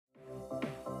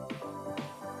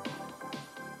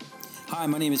Hi,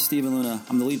 my name is Stephen Luna.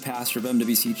 I'm the lead pastor of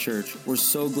MWC Church. We're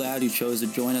so glad you chose to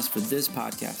join us for this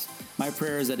podcast. My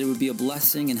prayer is that it would be a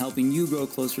blessing in helping you grow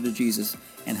closer to Jesus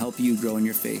and help you grow in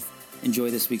your faith.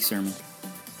 Enjoy this week's sermon.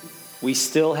 We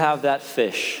still have that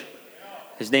fish.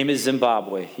 His name is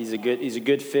Zimbabwe. He's a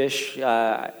good fish.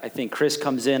 I think Chris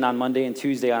comes in on Monday and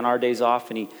Tuesday on our days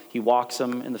off, and he walks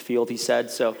them in the field, he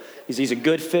said. So he's a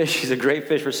good fish. He's a great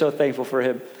fish. We're so thankful for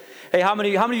him. Hey, how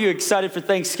many of you are excited for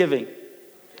Thanksgiving?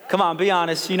 Come on, be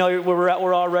honest. You know, we're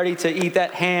all ready to eat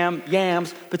that ham,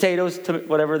 yams, potatoes,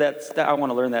 whatever that's. I want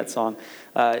to learn that song.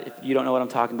 If you don't know what I'm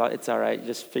talking about, it's all right.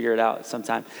 Just figure it out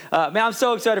sometime. Man, I'm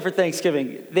so excited for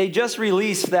Thanksgiving. They just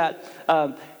released that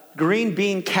green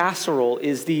bean casserole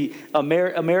is the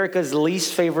America's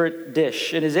least favorite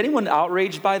dish. And is anyone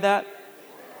outraged by that?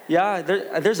 Yeah,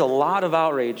 there's a lot of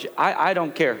outrage. I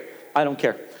don't care. I don't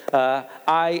care.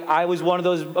 I was one of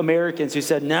those Americans who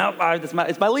said, no, it's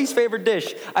my least favorite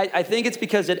dish. I think it's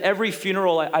because at every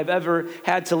funeral I've ever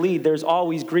had to lead, there's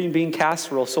always green bean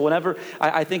casserole. So whenever,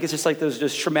 I think it's just like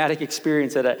this traumatic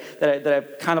experience that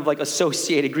I've kind of like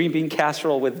associated green bean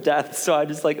casserole with death. So I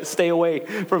just like stay away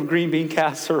from green bean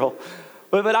casserole.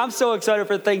 But I'm so excited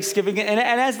for Thanksgiving. And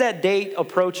as that date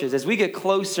approaches, as we get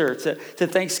closer to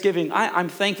Thanksgiving, I'm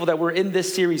thankful that we're in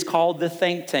this series called The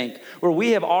Think Tank, where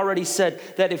we have already said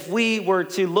that if we were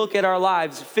to look at our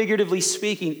lives, figuratively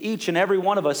speaking, each and every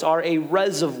one of us are a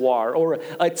reservoir or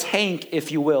a tank,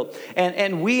 if you will.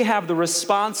 And we have the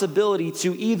responsibility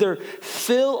to either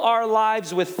fill our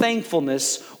lives with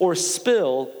thankfulness or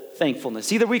spill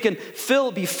thankfulness. Either we can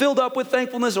be filled up with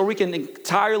thankfulness, or we can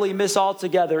entirely miss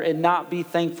altogether and not be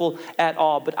thankful at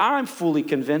all. But I'm fully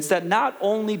convinced that not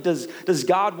only does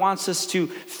God wants us to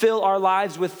fill our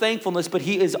lives with thankfulness, but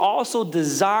he has also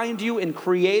designed you and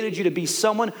created you to be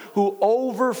someone who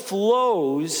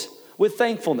overflows with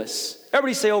thankfulness.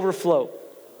 Everybody say overflow.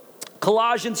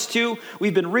 Colossians 2,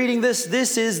 we've been reading this.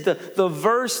 This is the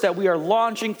verse that we are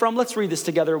launching from. Let's read this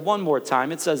together one more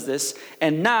time. It says this,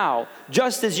 and now,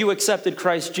 just as you accepted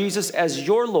Christ Jesus as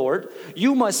your Lord,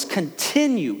 you must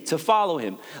continue to follow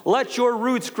him. Let your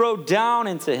roots grow down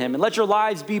into him, and let your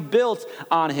lives be built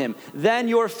on him. Then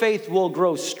your faith will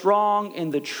grow strong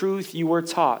in the truth you were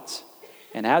taught.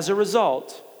 And as a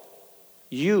result,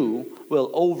 you will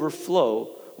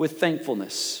overflow with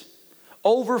thankfulness.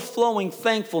 Overflowing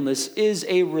thankfulness is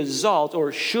a result,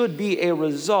 or should be a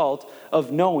result,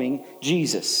 of knowing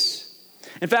Jesus.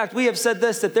 In fact, we have said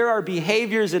this, that there are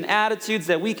behaviors and attitudes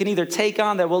that we can either take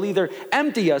on that will either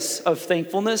empty us of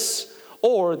thankfulness,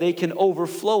 or they can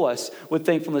overflow us with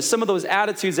thankfulness. Some of those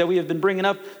attitudes that we have been bringing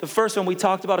up, the first one we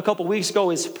talked about a couple weeks ago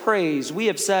is praise. We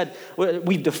have said,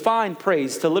 we've defined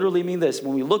praise to literally mean this.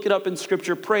 When we look it up in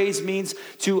Scripture, praise means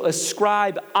to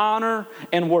ascribe honor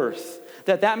and worth.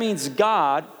 That means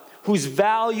God, whose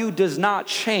value does not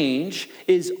change,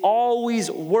 is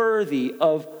always worthy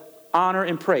of honor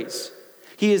and praise.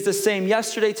 He is the same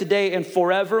yesterday, today, and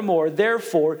forevermore.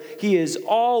 Therefore, he is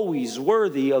always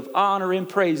worthy of honor and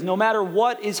praise. No matter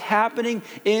what is happening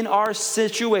in our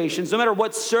situations, no matter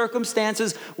what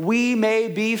circumstances we may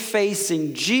be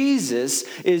facing, Jesus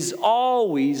is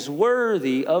always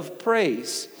worthy of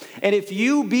praise. And if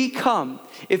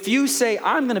you say,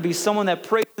 I'm going to be someone that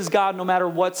praises God no matter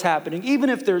what's happening, even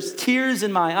if there's tears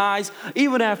in my eyes,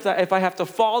 even if I have to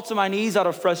fall to my knees out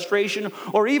of frustration,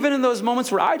 or even in those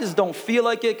moments where I just don't feel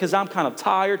like it because I'm kind of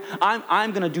tired,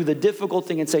 I'm going to do the difficult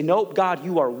thing and say, nope, God,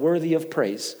 you are worthy of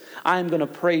praise. I'm going to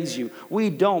praise you. We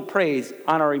don't praise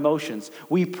on our emotions.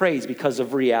 We praise because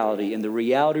of reality, and the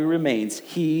reality remains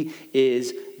he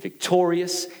is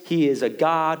victorious. He is a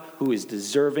God who is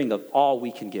deserving of all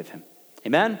we can give him.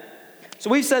 Amen? So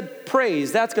we said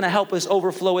praise, that's going to help us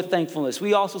overflow with thankfulness.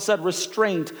 We also said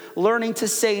restraint, learning to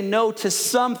say no to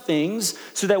some things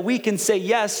so that we can say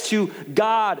yes to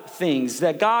God things.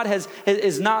 That God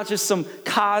is not just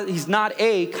he's not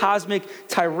a cosmic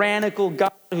tyrannical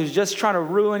God who's just trying to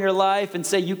ruin your life and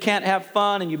say you can't have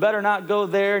fun and you better not go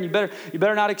there and you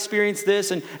better not experience this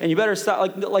and you better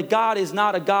stop. Like God is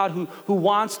not a God who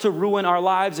wants to ruin our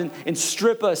lives and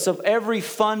strip us of every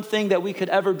fun thing that we could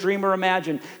ever dream or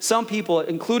imagine. Some people,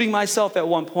 including myself at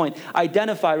one point,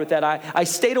 identified with that. I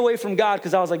stayed away from God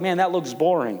because I was like, man, that looks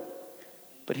boring.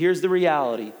 But here's the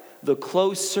reality. The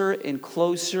closer and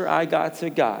closer I got to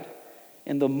God,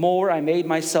 and the more I made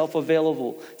myself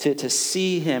available to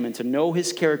see him and to know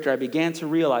his character, I began to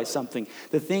realize something.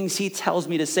 The things he tells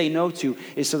me to say no to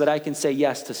is so that I can say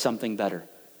yes to something better.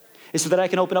 It's so that I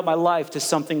can open up my life to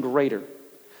something greater.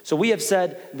 So we have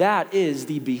said that is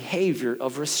the behavior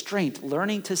of restraint,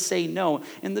 learning to say no.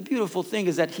 And the beautiful thing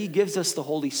is that he gives us the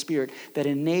Holy Spirit that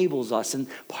enables us and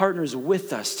partners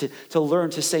with us to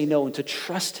learn to say no and to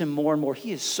trust him more and more.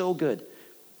 He is so good.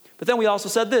 But then we also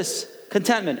said this,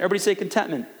 contentment. Everybody say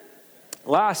contentment.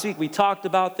 Last week we talked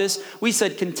about this. We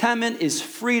said contentment is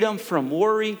freedom from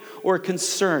worry or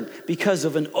concern because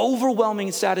of an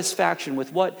overwhelming satisfaction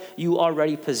with what you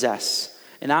already possess.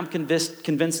 And I'm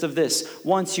convinced of this.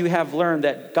 Once you have learned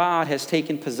that God has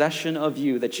taken possession of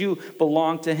you, that you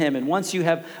belong to him, and once you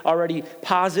have already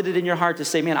posited in your heart to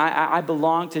say, man, I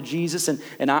belong to Jesus,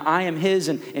 and I am his,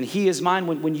 and he is mine.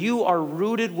 When you are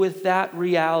rooted with that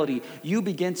reality, you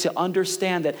begin to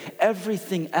understand that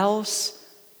everything else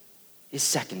is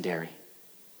secondary.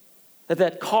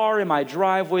 That car in my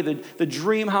driveway, the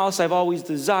dream house I've always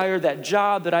desired, that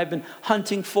job that I've been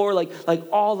hunting for, like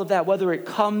all of that, whether it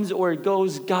comes or it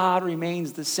goes, God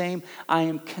remains the same. I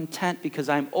am content because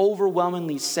I'm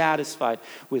overwhelmingly satisfied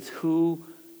with who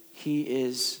he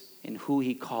is and who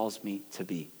he calls me to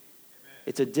be. Amen.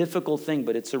 It's a difficult thing,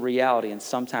 but it's a reality, and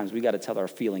sometimes we got to tell our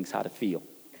feelings how to feel.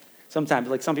 Sometimes,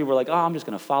 like some people are like, oh, I'm just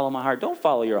going to follow my heart. Don't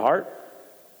follow your heart.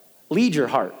 Lead your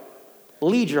heart.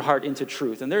 Lead your heart into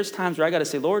truth. And there's times where I got to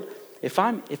say, Lord, if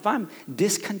I'm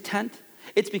discontent,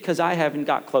 it's because I haven't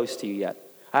got close to you yet.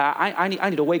 I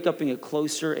need to wake up and get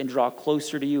closer and draw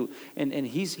closer to you. And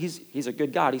he's a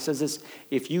good God. He says this,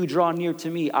 if you draw near to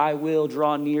me, I will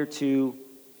draw near to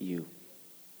you.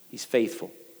 He's faithful.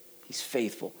 He's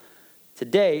faithful.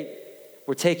 Today,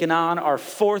 we're taking on our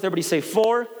fourth, everybody say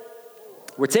four.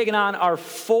 We're taking on our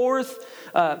fourth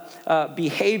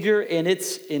behavior, and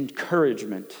it's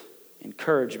encouragement.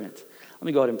 Encouragement. Let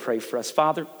me go ahead and pray for us.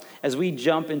 Father, as we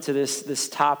jump into this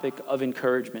topic of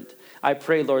encouragement, I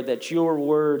pray, Lord, that your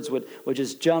words would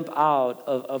just jump out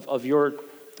of your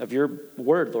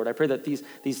word, Lord. I pray that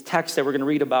these texts that we're going to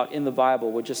read about in the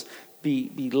Bible would just be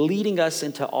leading us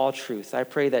into all truth. I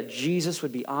pray that Jesus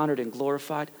would be honored and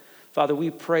glorified. Father,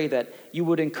 we pray that you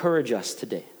would encourage us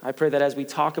today. I pray that as we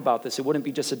talk about this, it wouldn't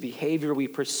be just a behavior we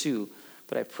pursue,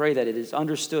 but I pray that it is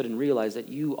understood and realized that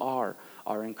you are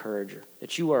our encourager,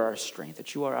 that you are our strength,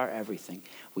 that you are our everything.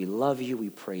 We love you, we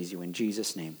praise you. In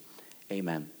Jesus' name,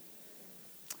 amen.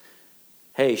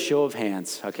 Hey, show of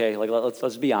hands, okay? Like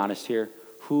let's be honest here.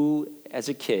 Who, as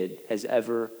a kid, has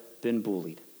ever been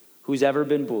bullied? Who's ever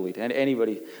been bullied? And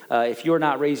anybody? If you're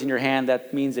not raising your hand,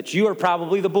 that means that you are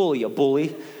probably the bully, a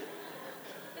bully.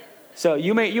 So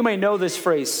you may know this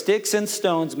phrase, sticks and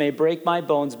stones may break my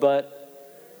bones, but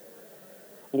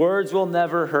words will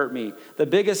never hurt me. The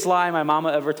biggest lie my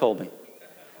mama ever told me.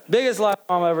 Biggest lie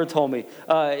my mama ever told me.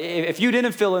 If you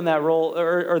didn't fill in that role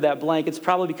or that blank, it's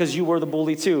probably because you were the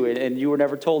bully too, and you were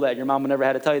never told that. Your mama never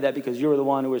had to tell you that because you were the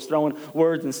one who was throwing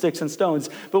words and sticks and stones.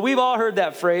 But we've all heard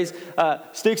that phrase,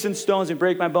 sticks and stones may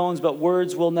break my bones, but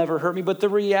words will never hurt me. But the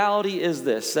reality is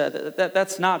this,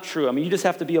 that's not true. I mean, you just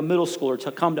have to be a middle schooler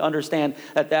to come to understand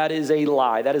that is a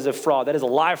lie. That is a fraud. That is a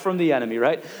lie from the enemy,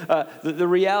 right? The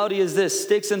reality is this,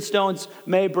 sticks and stones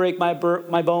may break my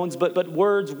bones, but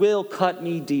words will cut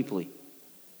me deeply.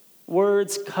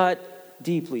 Words cut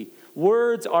deeply.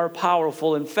 Words are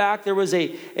powerful. In fact, there was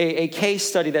a case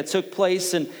study that took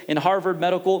place in Harvard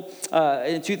Medical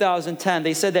in 2010.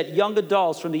 They said that young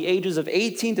adults from the ages of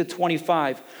 18 to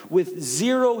 25 with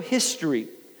zero history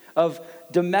of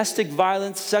domestic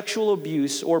violence, sexual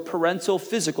abuse, or parental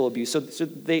physical abuse, so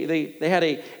they had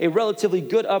a relatively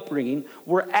good upbringing,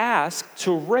 were asked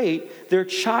to rate their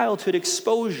childhood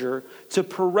exposure to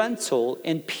parental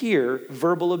and peer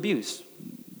verbal abuse,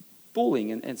 bullying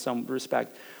in some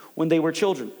respect, when they were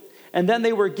children. And then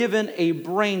they were given a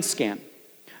brain scan.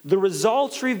 The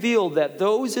results revealed that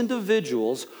those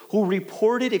individuals who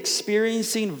reported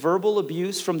experiencing verbal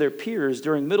abuse from their peers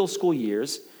during middle school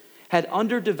years had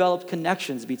underdeveloped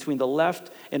connections between the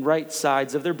left and right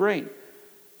sides of their brain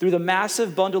through the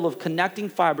massive bundle of connecting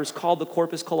fibers called the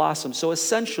corpus callosum. So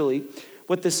essentially,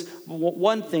 what this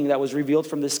one thing that was revealed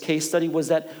from this case study was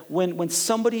that when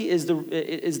somebody is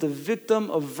the victim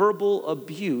of verbal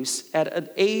abuse at an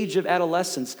age of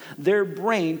adolescence, their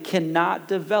brain cannot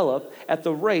develop at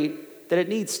the rate that it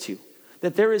needs to.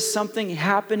 That there is something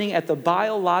happening at the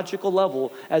biological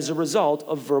level as a result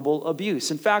of verbal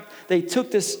abuse. In fact, they took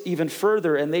this even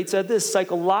further, and they said this,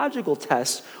 psychological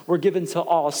tests were given to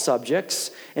all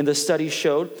subjects, and the study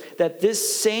showed that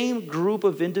this same group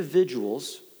of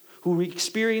individuals who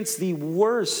experienced the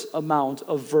worst amount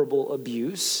of verbal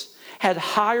abuse had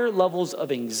higher levels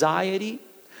of anxiety,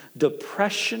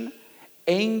 depression,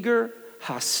 anger,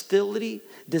 hostility,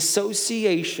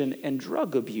 dissociation, and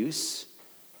drug abuse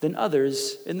than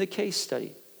others in the case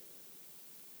study.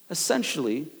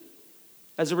 Essentially,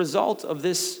 as a result of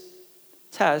this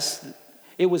test,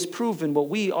 it was proven what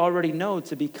we already know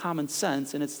to be common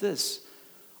sense, and it's this: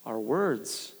 our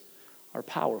words are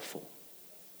powerful.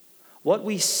 What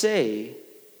we say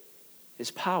is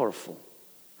powerful.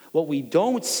 What we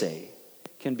don't say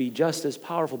can be just as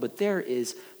powerful, but there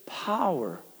is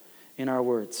power in our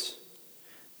words.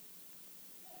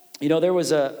 You know,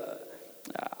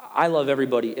 I love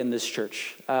everybody in this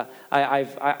church.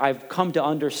 I've come to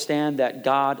understand that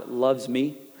God loves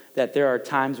me, that there are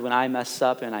times when I mess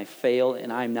up and I fail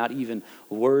and I'm not even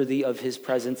worthy of his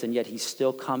presence, and yet he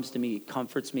still comes to me, he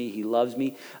comforts me, he loves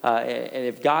me. And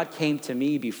if God came to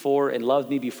me before and loved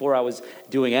me before I was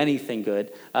doing anything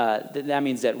good, that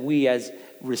means that we as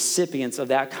recipients of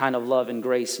that kind of love and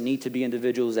grace need to be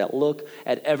individuals that look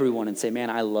at everyone and say, man,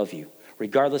 I love you.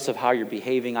 Regardless of how you're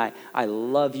behaving, I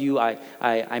love you.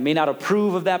 I may not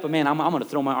approve of that, but man, I'm going to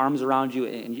throw my arms around you,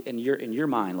 and you're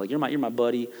mine. Like you're my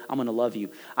buddy. I'm going to love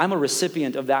you. I'm a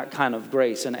recipient of that kind of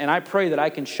grace, and I pray that I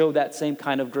can show that same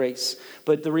kind of grace.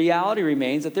 But the reality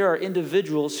remains that there are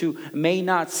individuals who may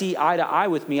not see eye to eye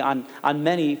with me on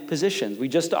many positions. We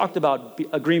just talked about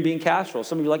a green bean casserole.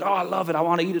 Some of you are like, oh, I love it. I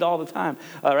want to eat it all the time.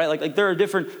 Right? Like there are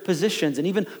different positions, and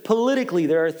even politically,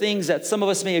 there are things that some of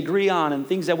us may agree on and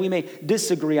things that we may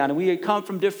disagree on, and we come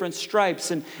from different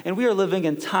stripes, and we are living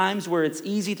in times where it's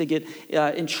easy to get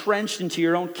entrenched into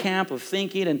your own camp of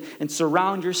thinking and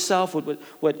surround yourself with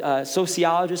what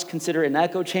sociologists consider an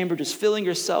echo chamber, just filling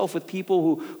yourself with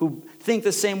people who think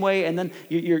the same way, and then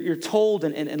you're told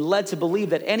and led to believe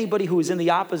that anybody who is in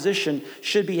the opposition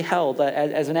should be held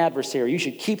as an adversary. You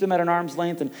should keep them at an arm's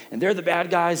length, and they're the bad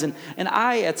guys. And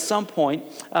I, at some point,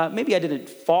 maybe I didn't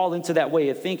fall into that way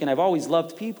of thinking. I've always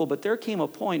loved people, but there came a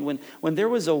point when there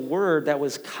was a word that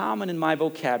was common in my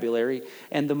vocabulary,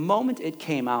 and the moment it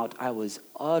came out, I was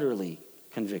utterly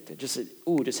convicted. Just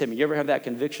hit me. You ever have that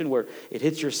conviction where it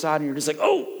hits your side and you're just like,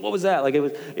 oh, what was that? Like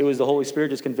it was the Holy Spirit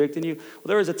just convicting you? Well,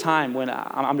 there was a time when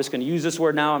I'm just going to use this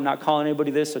word now. I'm not calling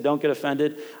anybody this, so don't get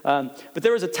offended. But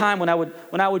there was a time when I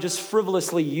would just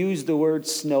frivolously use the word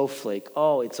snowflake.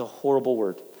 Oh, it's a horrible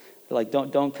word. Like,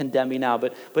 don't condemn me now,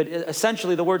 but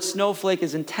essentially the word snowflake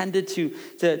is intended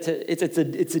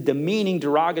it's a demeaning,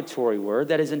 derogatory word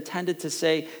that is intended to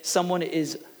say someone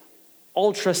is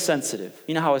ultra sensitive.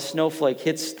 You know how a snowflake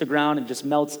hits the ground and just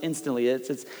melts instantly.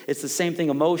 It's the same thing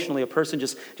emotionally. A person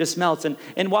just melts.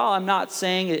 And while I'm not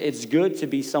saying it's good to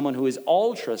be someone who is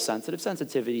ultra sensitive,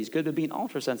 sensitivity is good, but being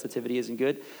ultra sensitivity isn't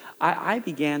good. I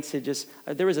began to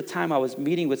there was a time I was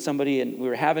meeting with somebody and we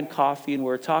were having coffee and we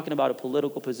were talking about a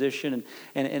political position,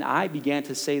 and I began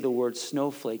to say the word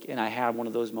snowflake, and I had one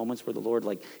of those moments where the Lord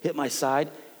hit my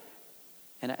side,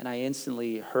 and I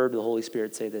instantly heard the Holy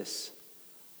Spirit say this.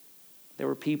 There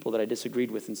were people that I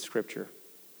disagreed with in Scripture,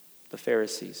 the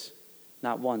Pharisees.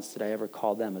 Not once did I ever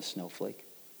call them a snowflake.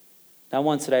 Not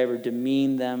once did I ever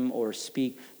demean them or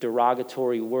speak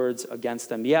derogatory words against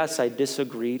them. Yes, I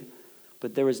disagreed,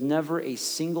 but there was never a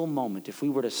single moment, if we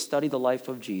were to study the life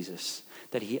of Jesus,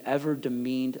 that he ever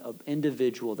demeaned an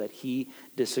individual that he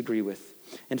disagreed with.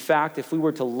 In fact, if we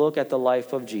were to look at the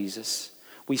life of Jesus,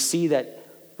 we see that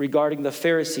regarding the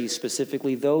Pharisees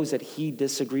specifically, those that he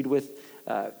disagreed with,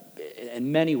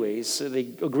 in many ways. So they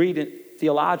agreed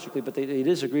theologically, but they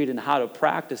disagreed in how to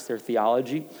practice their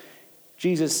theology.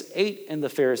 Jesus ate in the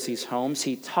Pharisees' homes.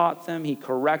 He taught them. He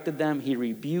corrected them. He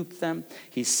rebuked them.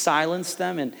 He silenced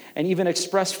them and even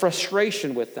expressed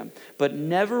frustration with them. But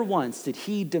never once did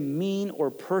he demean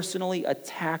or personally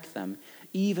attack them,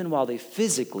 even while they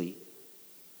physically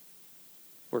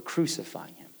were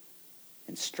crucifying him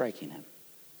and striking him.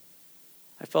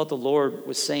 I felt the Lord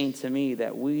was saying to me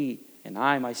that we and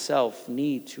I myself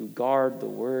need to guard the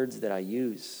words that I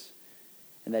use.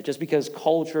 And that just because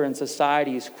culture and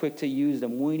society is quick to use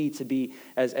them, we need to be,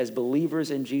 as believers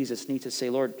in Jesus, need to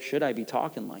say, Lord, should I be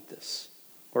talking like this?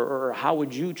 Or how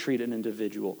would you treat an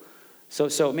individual?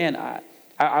 So man,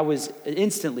 I was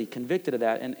instantly convicted of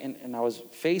that. And I was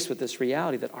faced with this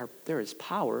reality that there is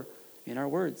power in our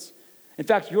words. In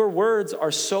fact, your words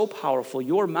are so powerful,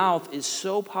 your mouth is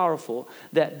so powerful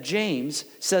that James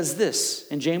says this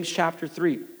in James chapter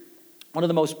 3, one of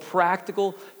the most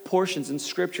practical portions in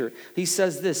Scripture. He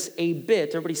says this, a bit,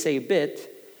 everybody say a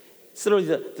bit. It's literally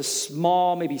the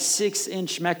small, maybe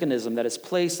 6-inch mechanism that is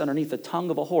placed underneath the tongue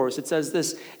of a horse. It says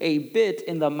this, a bit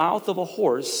in the mouth of a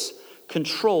horse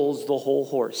controls the whole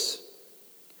horse.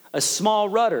 A small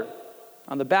rudder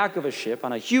on the back of a ship,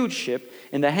 on a huge ship,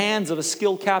 in the hands of a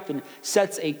skilled captain,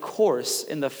 sets a course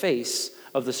in the face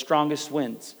of the strongest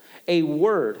winds. A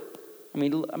word I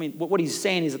mean, what he's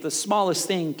saying is that the smallest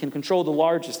thing can control the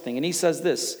largest thing. And he says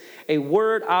this, a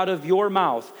word out of your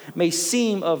mouth may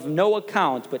seem of no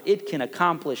account, but it can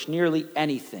accomplish nearly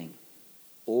anything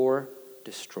or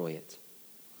destroy it.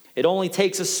 It only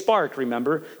takes a spark,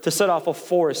 remember, to set off a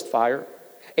forest fire.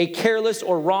 A careless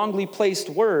or wrongly placed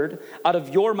word out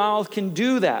of your mouth can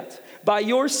do that. By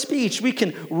your speech, we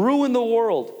can ruin the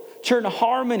world, turn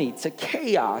harmony to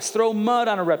chaos, throw mud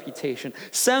on a reputation,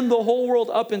 send the whole world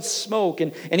up in smoke,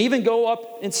 and even go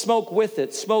up in smoke with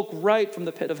it, smoke right from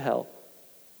the pit of hell.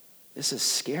 This is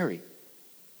scary.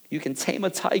 You can tame a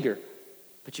tiger,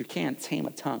 but you can't tame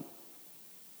a tongue.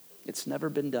 It's never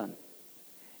been done.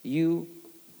 You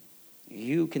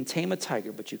can tame a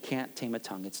tiger, but you can't tame a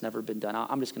tongue. It's never been done.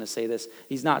 I'm just going to say this.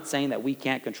 He's not saying that we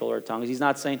can't control our tongues. He's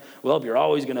not saying, well, you're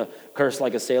always going to curse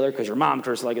like a sailor because your mom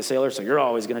cursed like a sailor, so you're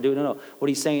always going to do it. No. What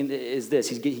he's saying is this.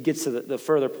 He gets to the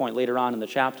further point later on in the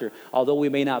chapter. Although we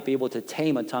may not be able to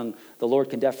tame a tongue, the Lord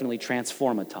can definitely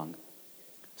transform a tongue.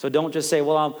 So don't just say,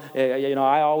 well,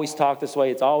 I always talk this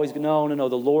way. It's always, no.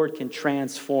 The Lord can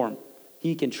transform.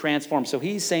 He can transform. So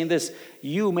he's saying this,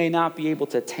 you may not be able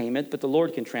to tame it, but the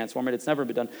Lord can transform it. It's never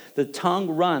been done. The tongue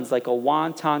runs like a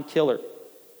wanton killer.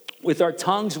 With our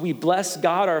tongues, we bless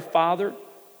God our Father.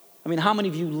 I mean, how many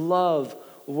of you love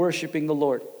worshiping the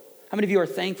Lord? How many of you are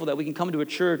thankful that we can come into a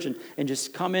church and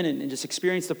just come in and just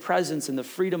experience the presence and the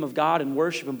freedom of God and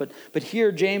worship Him? But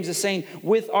here James is saying,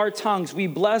 with our tongues, we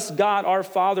bless God our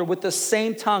Father. With the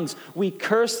same tongues, we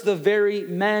curse the very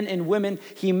men and women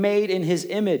He made in His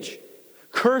image.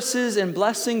 Curses and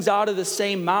blessings out of the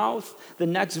same mouth. The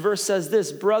next verse says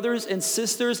this, brothers and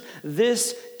sisters,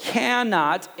 this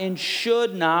cannot and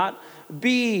should not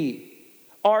be.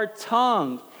 Our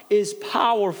tongue is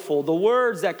powerful. The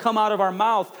words that come out of our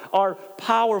mouth are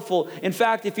powerful. In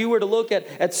fact, if you were to look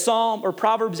at Psalm or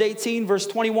Proverbs 18, verse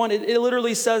 21, it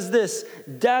literally says this,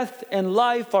 death and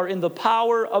life are in the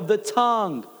power of the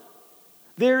tongue.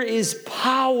 There is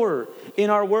power in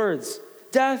our words.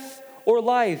 Death or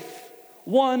life.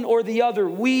 One or the other.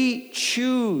 We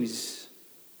choose.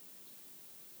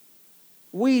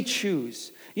 We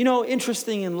choose.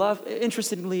 Interestingly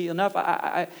enough,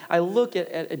 I look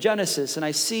at Genesis and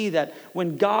I see that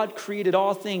when God created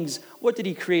all things, what did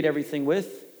He create everything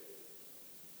with?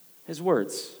 His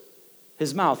words.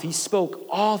 His mouth. He spoke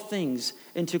all things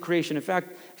into creation. In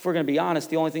fact, if we're going to be honest,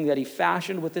 the only thing that He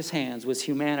fashioned with His hands was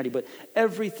humanity. But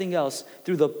everything else,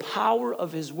 through the power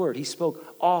of His word, He spoke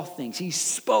all things. He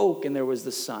spoke and there was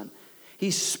the sun.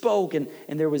 He spoke and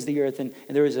there was the earth. And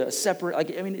there was a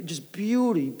separate, just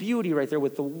beauty right there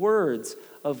with the words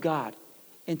of God.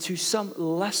 And to some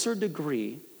lesser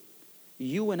degree,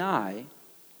 you and I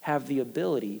have the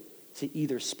ability to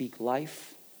either speak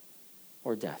life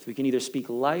or death. We can either speak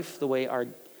life the way our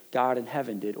God in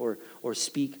heaven did or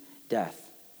speak death.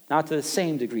 Not to the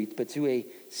same degree, but to a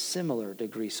similar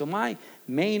degree. So my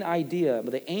main idea,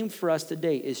 the aim for us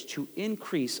today is to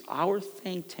increase our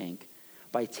think tank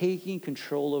by taking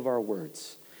control of our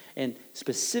words. And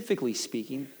specifically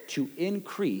speaking, to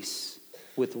increase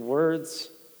with words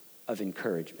of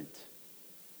encouragement.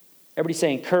 Everybody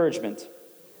say encouragement.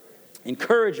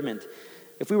 Encouragement.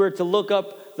 If we were to look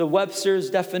up the Webster's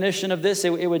definition of this,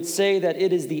 it would say that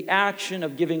it is the action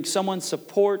of giving someone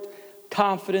support,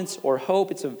 confidence, or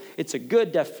hope. It's a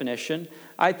good definition.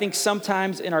 I think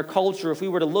sometimes in our culture, if we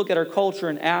were to look at our culture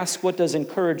and ask what does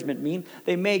encouragement mean,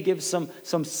 they may give some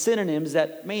synonyms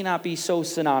that may not be so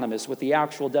synonymous with the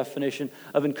actual definition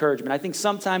of encouragement. I think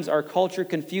sometimes our culture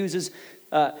confuses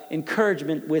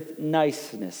encouragement with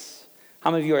niceness.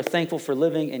 How many of you are thankful for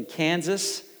living in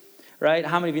Kansas? Right?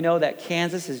 How many of you know that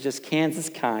Kansas is just Kansas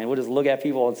kind? We'll just look at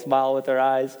people and smile with our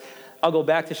eyes. I'll go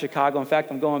back to Chicago. In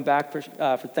fact, I'm going back for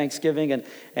Thanksgiving.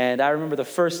 And I remember the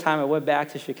first time I went back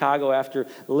to Chicago after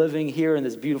living here in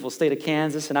this beautiful state of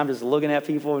Kansas. And I'm just looking at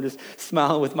people and just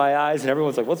smiling with my eyes. And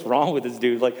everyone's like, what's wrong with this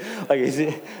dude?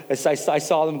 I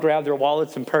saw them grab their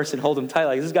wallets in person, hold them tight.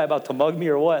 Like, is this guy about to mug me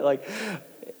or what?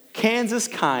 Kansas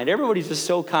kind. Everybody's just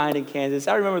so kind in Kansas.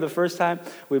 I remember the first time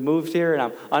we moved here and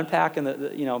I'm unpacking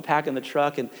packing the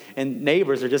truck and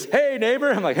neighbors are just, hey neighbor.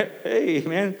 I'm like, hey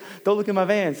man, don't look in my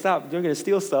van. Stop. You're going to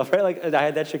steal stuff, right? I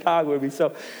had that Chicago with me.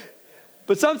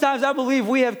 But sometimes I believe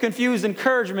we have confused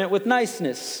encouragement with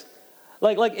niceness.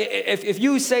 If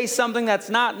you say something that's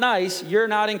not nice, you're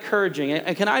not encouraging.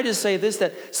 And can I just say this,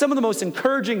 that some of the most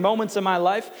encouraging moments in my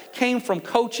life came from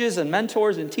coaches and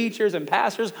mentors and teachers and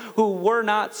pastors who were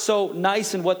not so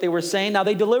nice in what they were saying. Now,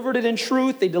 they delivered it in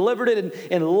truth. They delivered it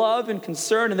in love and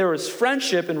concern, and there was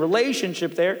friendship and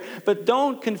relationship there. But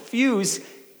don't confuse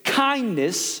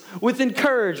kindness with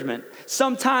encouragement.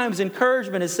 Sometimes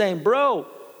encouragement is saying, bro,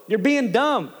 you're being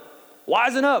dumb.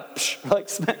 wisen up.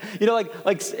 Like,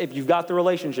 like if you've got the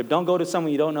relationship, don't go to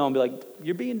someone you don't know and be like,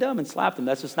 you're being dumb, and slap them.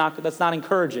 That's not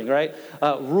encouraging, right?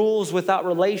 Rules without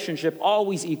relationship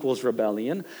always equals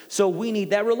rebellion. So we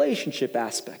need that relationship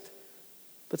aspect.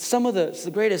 But some of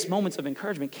the greatest moments of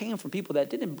encouragement came from people that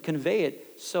didn't convey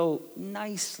it so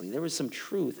nicely. There was some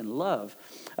truth and love.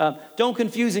 Don't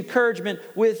confuse encouragement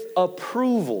with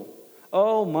approval.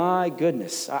 Oh my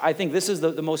goodness. I think this is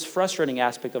the most frustrating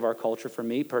aspect of our culture for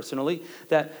me personally,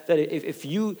 that if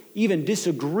you even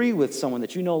disagree with someone,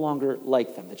 that you no longer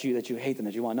like them, that you hate them,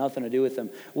 that you want nothing to do with them.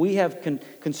 We have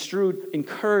construed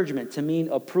encouragement to mean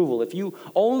approval. If you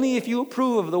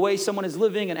approve of the way someone is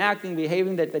living and acting,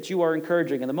 behaving, that you are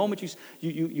encouraging. And the moment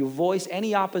you voice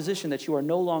any opposition, that you are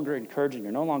no longer encouraging,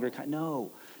 you're no longer kind.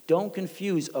 No, don't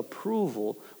confuse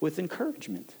approval with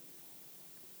encouragement.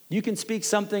 You can speak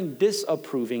something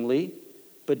disapprovingly,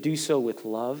 but do so with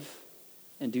love,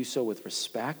 and do so with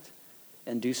respect,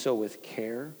 and do so with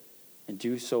care, and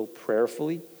do so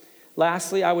prayerfully.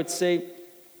 Lastly, I would say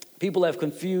people have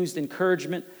confused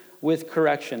encouragement with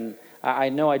correction. I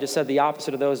know I just said the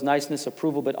opposite of those, niceness,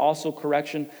 approval, but also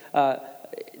correction.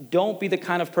 Don't be the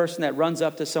kind of person that runs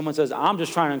up to someone and says, I'm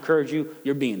just trying to encourage you,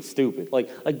 you're being stupid. Like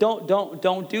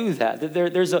don't do that.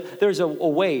 There's a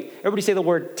way. Everybody say the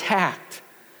word tact.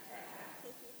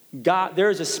 God, there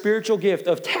is a spiritual gift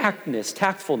of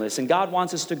tactfulness, and God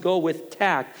wants us to go with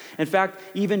tact. In fact,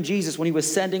 even Jesus, when he was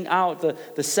sending out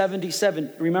the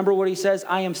 77, remember what he says?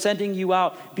 I am sending you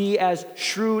out, be as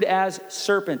shrewd as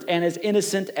serpent and as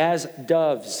innocent as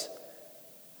doves.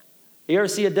 You ever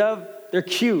see a dove? They're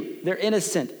cute, they're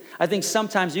innocent. I think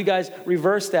sometimes you guys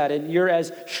reverse that, and you're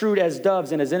as shrewd as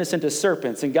doves and as innocent as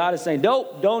serpents. And God is saying,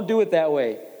 nope, don't do it that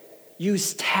way.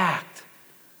 Use tact.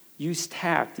 Use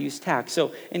tact.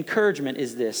 So encouragement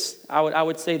is this. I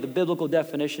would say the biblical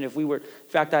definition, if we were, in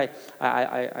fact,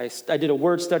 I did a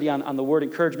word study on the word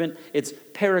encouragement. It's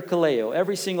parakaleo.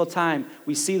 Every single time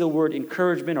we see the word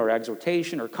encouragement or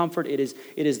exhortation or comfort, it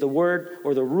is the word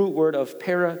or the root word of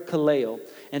parakaleo.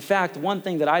 In fact, one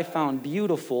thing that I found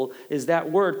beautiful is that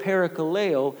word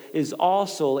parakaleo is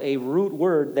also a root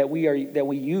word that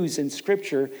we use in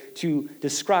Scripture to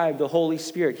describe the Holy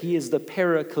Spirit. He is the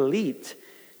Paraclete.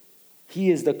 He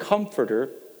is the comforter,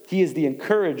 he is the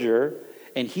encourager,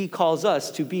 and he calls us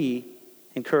to be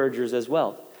encouragers as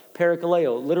well.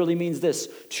 Parakaleo literally means this: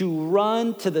 to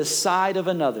run to the side of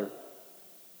another.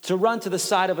 To run to the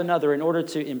side of another in order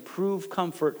to improve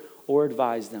comfort or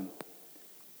advise them.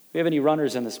 Do we have any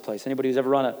runners in this place? Anybody who's ever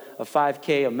run a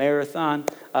 5K, a marathon?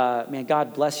 Man,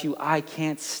 God bless you. I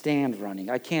can't stand running.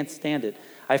 I can't stand it.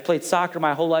 I've played soccer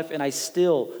my whole life, and I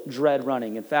still dread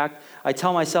running. In fact, I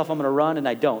tell myself I'm going to run, and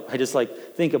I don't. I just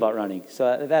think about running.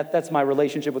 So that's my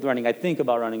relationship with running. I think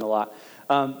about running a lot.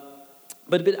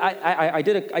 But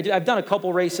I've done a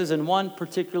couple races, and one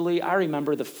particularly, I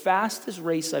remember the fastest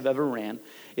race I've ever ran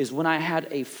is when I had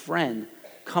a friend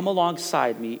come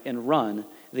alongside me and run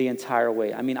the entire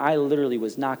way. I mean, I literally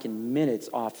was knocking minutes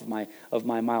off of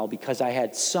my mile because I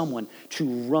had someone to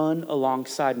run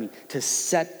alongside me, to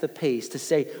set the pace, to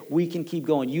say, we can keep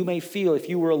going. You may feel if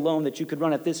you were alone that you could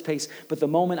run at this pace, but the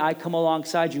moment I come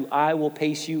alongside you, I will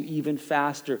pace you even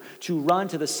faster. To run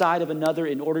to the side of another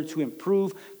in order to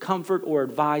improve, comfort, or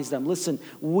advise them. Listen,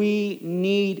 we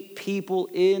need people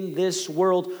in this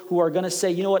world who are going to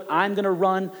say, you know what, I'm going to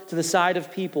run to the side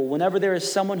of people. Whenever there is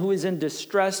someone who is in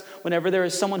distress, whenever there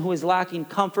is someone who is lacking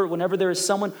comfort, whenever there is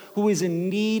someone who is in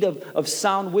need of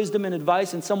sound wisdom and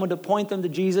advice and someone to point them to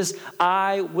Jesus,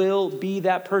 I will be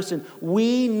that person.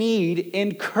 We need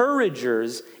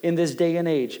encouragers in this day and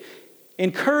age.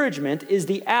 Encouragement is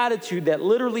the attitude that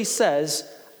literally says,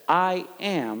 I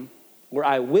am, or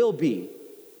I will be,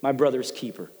 my brother's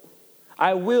keeper.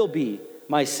 I will be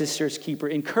my sister's keeper.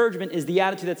 Encouragement is the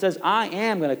attitude that says, I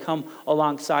am going to come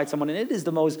alongside someone. And it is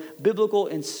the most biblical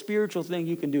and spiritual thing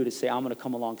you can do to say, I'm going to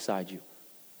come alongside you.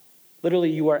 Literally,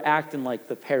 you are acting like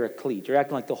the Paraclete. You're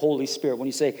acting like the Holy Spirit when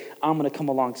you say, I'm going to come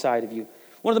alongside of you.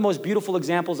 One of the most beautiful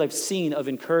examples I've seen of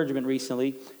encouragement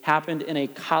recently happened in a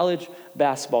college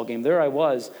basketball game. There I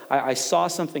was. I saw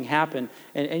something happen.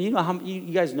 And you know how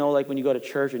you guys know, like when you go to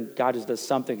church and God just does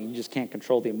something and you just can't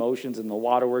control the emotions and the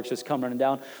waterworks just come running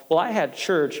down. Well, I had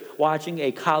church watching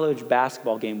a college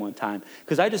basketball game one time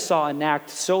because I just saw an act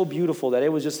so beautiful that it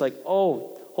was just like,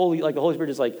 oh, like the Holy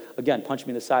Spirit just again, punched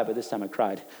me in the side, but this time I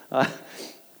cried.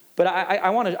 But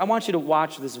I want you to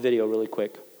watch this video really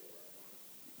quick.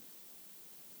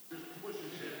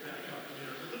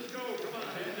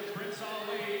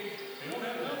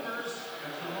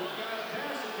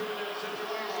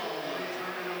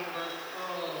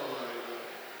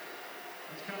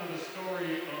 Kind of the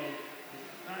story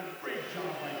of not great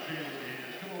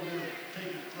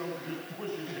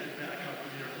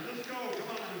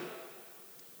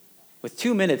with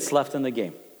 2 minutes left in the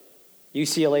game.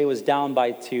 UCLA was down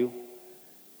by 2.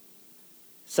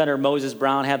 Center Moses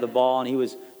Brown had the ball, and he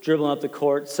was dribbling up the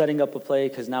court, setting up a play,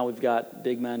 because now we've got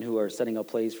big men who are setting up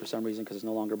plays for some reason because it's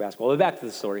no longer basketball. But back to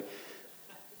the story.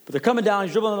 But they're coming down,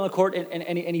 he's dribbling on the court,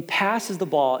 and he passes the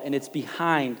ball, and it's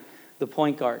behind the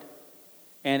point guard.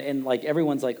 And like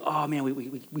everyone's like, oh man,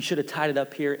 we should have tied it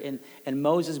up here. And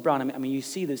Moses Brown, I mean, you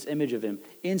see this image of him,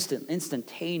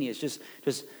 instantaneous,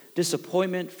 just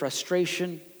disappointment,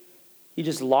 frustration. He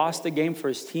just lost the game for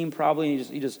his team probably. And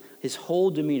he just his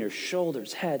whole demeanor,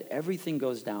 shoulders, head, everything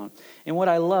goes down. And what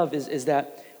I love is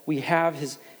that we have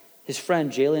his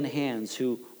friend Jalen Hands,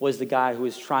 who was the guy who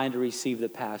was trying to receive the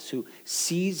pass, who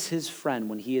sees his friend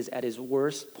when he is at his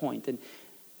worst point. And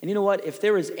you know what? If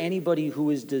there is anybody who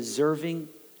is deserving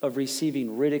of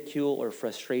receiving ridicule or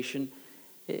frustration,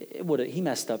 he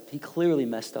messed up. He clearly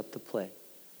messed up the play.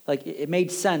 Like, it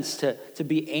made sense to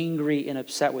be angry and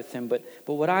upset with him. But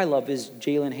what I love is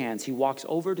Jalen Hands. He walks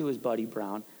over to his buddy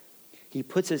Brown. He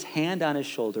puts his hand on his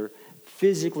shoulder,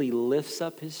 physically lifts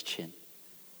up his chin,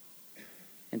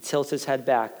 and tilts his head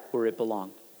back where it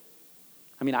belonged.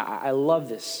 I mean, I love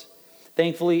this.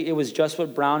 Thankfully, it was just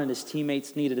what Brown and his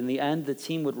teammates needed. In the end, the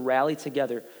team would rally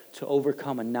together to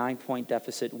overcome a 9-point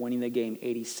deficit, winning the game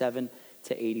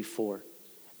 87-84.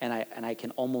 And I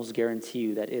can almost guarantee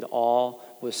you that it all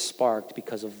was sparked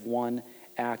because of one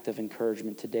act of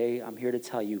encouragement. Today, I'm here to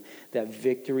tell you that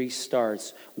victory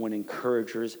starts when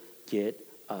encouragers get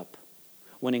up.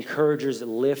 When encouragers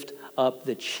lift up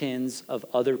the chins of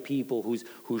other people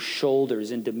whose shoulders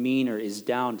and demeanor is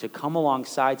down. To come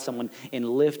alongside someone and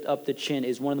lift up the chin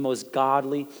is one of the most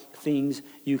godly things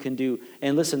you can do.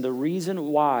 And listen, the reason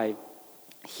why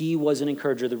he was an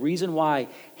encourager, the reason why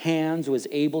Hands was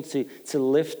able to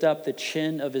lift up the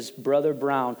chin of his brother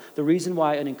Brown, the reason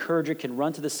why an encourager can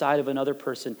run to the side of another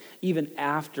person even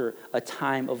after a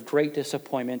time of great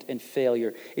disappointment and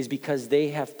failure is because they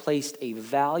have placed a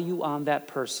value on that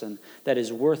person that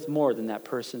is worth more than that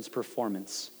person's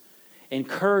performance.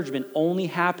 Encouragement only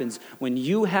happens when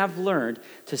you have learned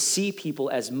to see people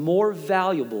as more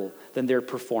valuable than their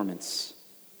performance.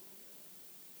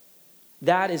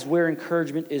 That is where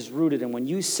encouragement is rooted. And when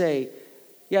you say,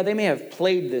 yeah, they may have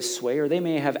played this way or they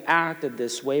may have acted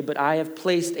this way, but I have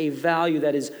placed a value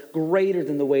that is greater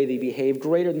than the way they behave,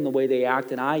 greater than the way they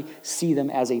act, and I see them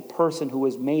as a person who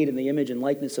was made in the image and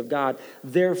likeness of God.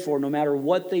 Therefore, no matter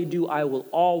what they do, I will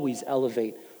always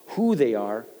elevate who they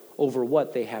are over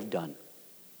what they have done.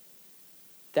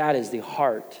 That is the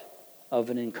heart of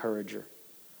an encourager.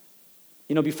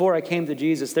 You know, before I came to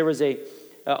Jesus, there was a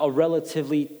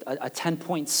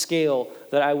 10-point scale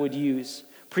that I would use.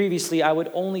 Previously, I would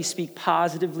only speak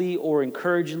positively or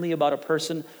encouragingly about a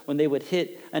person when they would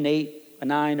hit an 8, a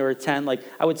 9, or a 10. Like,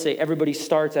 I would say everybody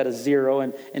starts at a 0,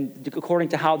 and according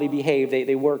to how they behave,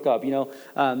 they work up. You know,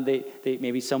 they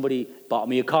maybe somebody bought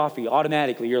me a coffee.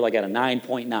 Automatically, you're like at a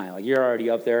 9.9. Like, you're already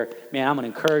up there. Man, I'm going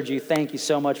to encourage you. Thank you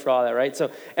so much for all that, right? So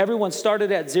everyone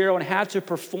started at 0 and had to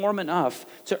perform enough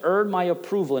to earn my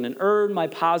approval and earn my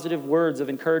positive words of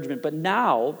encouragement. But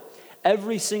now,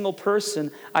 every single person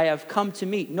I have come to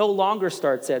meet no longer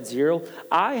starts at 0.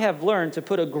 I have learned to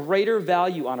put a greater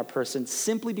value on a person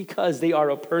simply because they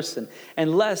are a person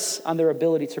and less on their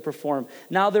ability to perform.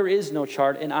 Now there is no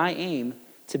chart, and I aim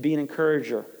to be an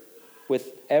encourager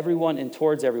with everyone and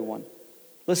towards everyone.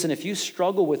 Listen, if you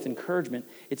struggle with encouragement,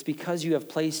 it's because you have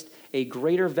placed a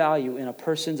greater value in a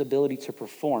person's ability to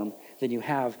perform than you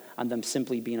have on them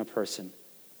simply being a person.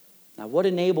 Now, what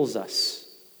enables us?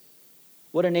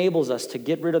 What enables us to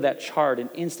get rid of that chart and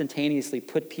instantaneously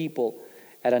put people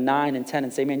at a 9 and 10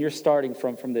 and say, man, you're starting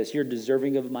from this. You're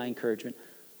deserving of my encouragement.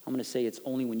 I'm going to say it's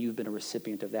only when you've been a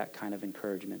recipient of that kind of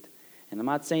encouragement. And I'm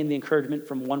not saying the encouragement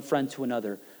from one friend to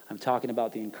another. I'm talking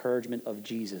about the encouragement of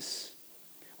Jesus.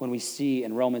 When we see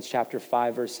in Romans chapter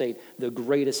 5, verse 8, the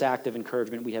greatest act of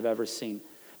encouragement we have ever seen.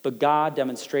 But God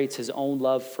demonstrates his own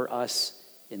love for us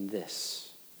in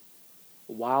this.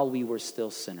 While we were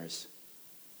still sinners,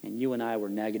 and you and I were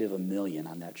negative 1,000,000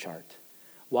 on that chart.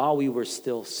 While we were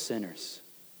still sinners,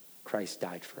 Christ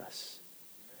died for us.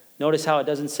 Notice how it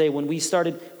doesn't say when we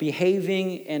started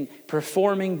behaving and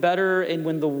performing better and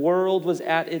when the world was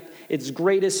at its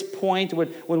greatest point,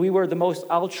 when we were the most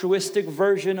altruistic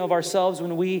version of ourselves,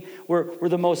 when we were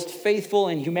the most faithful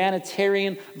and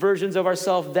humanitarian versions of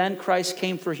ourselves, then Christ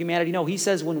came for humanity. No, he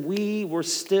says when we were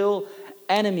still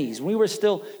enemies, when we were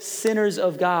still sinners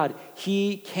of God,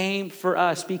 he came for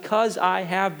us. Because I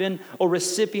have been a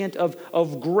recipient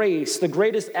of grace, the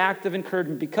greatest act of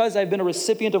encouragement, because I've been a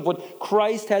recipient of what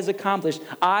Christ has accomplished,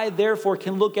 I therefore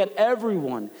can look at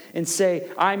everyone and say,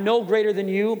 I'm no greater than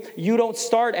you. You don't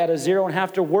start at a 0 and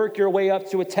have to work your way up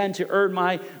to a 10 to earn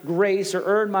my grace or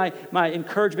earn my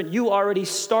encouragement. You already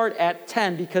start at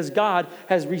 10 because God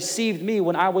has received me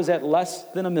when I was at less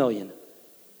than 1 million.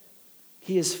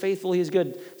 He is faithful. He is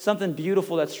good. Something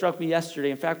beautiful that struck me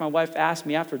yesterday. In fact, my wife asked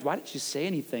me afterwards, why didn't you say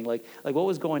anything? Like what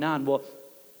was going on? Well,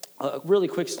 a really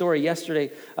quick story.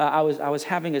 Yesterday, I was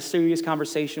having a serious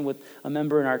conversation with a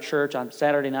member in our church on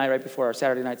Saturday night, right before our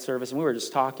Saturday night service, and we were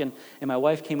just talking, and my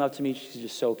wife came up to me. She's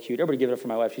just so cute. Everybody give it up for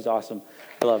my wife. She's awesome.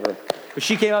 I love her. But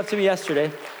she came up to me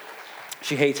yesterday.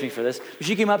 She hates me for this. But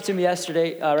she came up to me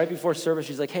yesterday, right before service.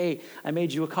 She's like, hey, I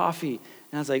made you a coffee.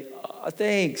 And I was like, oh,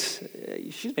 thanks.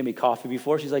 She's made me coffee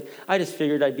before. She's like, I just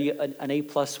figured I'd be an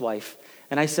A-plus wife.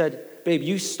 And I said, babe,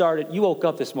 you woke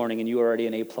up this morning and you were already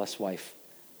an A-plus wife.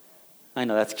 I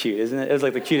know, that's cute, isn't it? It was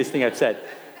like the cutest thing I've said.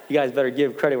 You guys better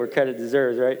give credit where credit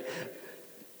deserves, right?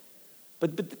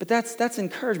 But that's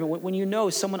encouragement. When you know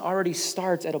someone already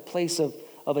starts at a place of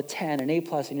a 10, an A+,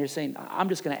 and you're saying, I'm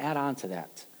just going to add on to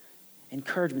that.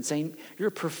 Encouragement, saying your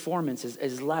performance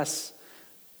is less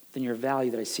than your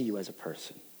value that I see you as a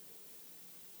person.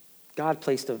 God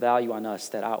placed a value on us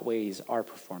that outweighs our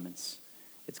performance.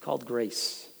 It's called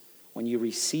grace. When you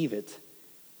receive it,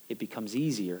 it becomes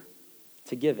easier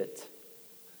to give it.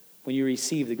 When you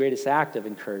receive the greatest act of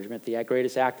encouragement, the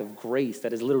greatest act of grace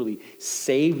that has literally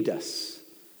saved us,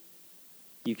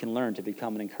 you can learn to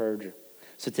become an encourager.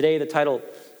 So today, the title,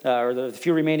 or the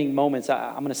few remaining moments,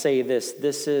 I'm going to say this.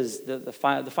 This is the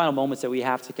final moments that we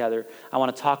have together. I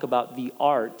want to talk about the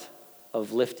art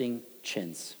of lifting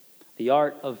chins. The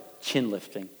art of chin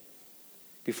lifting.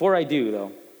 Before I do,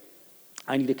 though,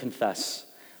 I need to confess.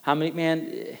 How many,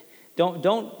 man,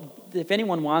 don't, if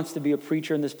anyone wants to be a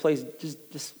preacher in this place,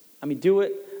 just do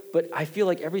it. But I feel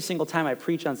like every single time I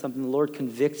preach on something, the Lord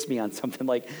convicts me on something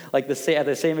at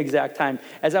the same exact time.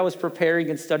 As I was preparing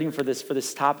and studying for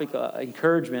this topic,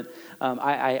 encouragement,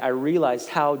 I realized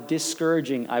how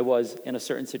discouraging I was in a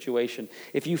certain situation.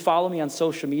 If you follow me on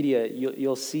social media,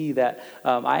 you'll see that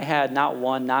I had not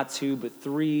one, not two, but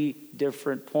 3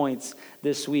 different points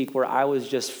this week where I was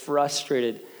just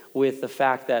frustrated with the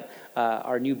fact that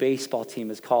our new baseball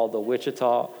team is called the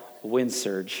Wichita Wind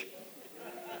Surge.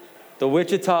 The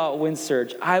Wichita Wind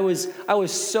Surge. I was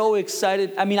so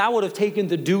excited. I would have taken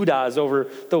the Doodahs over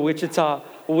the Wichita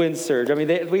Wind Surge.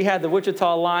 We had the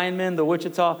Wichita Linemen, the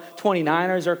Wichita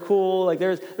 29ers are cool. Like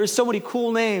there's so many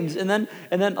cool names. And then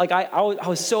I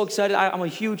was so excited. I'm a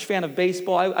huge fan of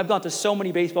baseball. I've gone to so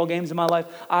many baseball games in my life.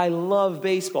 I love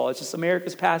baseball. It's just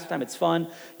America's pastime. It's fun.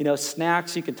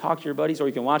 Snacks. You can talk to your buddies or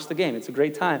you can watch the game. It's a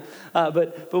great time.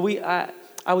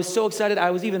 I was so excited. I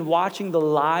was even watching the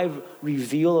live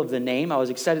reveal of the name. I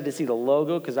was excited to see the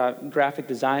logo because I'm a graphic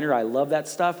designer. I love that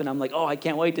stuff. And I'm like, oh, I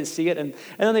can't wait to see it. And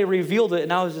then they revealed it.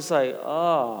 And I was just like,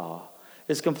 oh,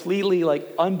 it's completely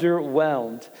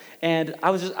underwhelmed. And I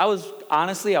was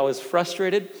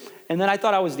frustrated. And then I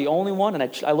thought I was the only one.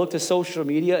 And I looked at social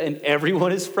media and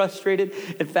everyone is frustrated.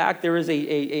 In fact, there is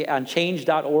on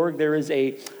change.org, there's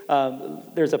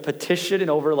a petition and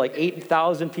over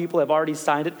 8,000 people have already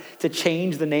signed it to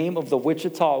change the name of the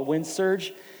Wichita Wind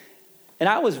Surge. And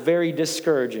I was very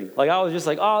discouraging. I was just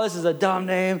like, oh, this is a dumb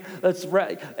name.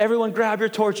 Everyone grab your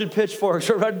torch and pitchforks.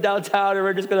 We're running downtown and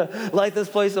we're just going to light this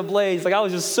place ablaze. I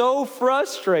was just so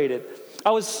frustrated. I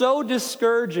was so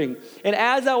discouraging. And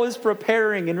as I was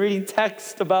preparing and reading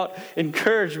text about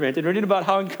encouragement and reading about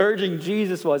how encouraging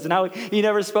Jesus was and how he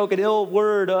never spoke an ill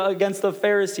word against the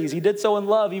Pharisees. He did so in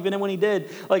love even when he did.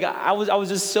 I was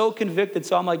just so convicted.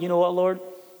 So I'm like, you know what, Lord?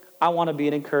 I want to be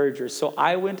an encourager. So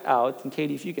I went out, and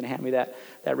Katie, if you can hand me that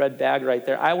red bag right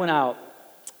there. I went out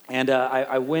and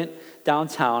I went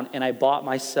downtown and I bought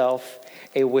myself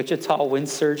a Wichita Wind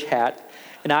Surge hat.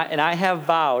 And I have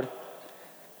vowed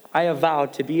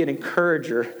to be an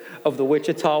encourager of the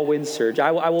Wichita Wind Surge.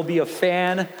 I will be a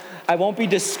fan. I won't be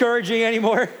discouraging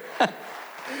anymore.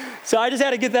 So I just had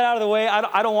to get that out of the way.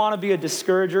 I don't want to be a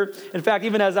discourager. In fact,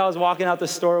 even as I was walking out the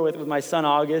store with my son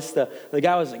August, the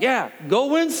guy was like, yeah, go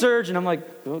Wind Surge. And I'm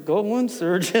like, go Wind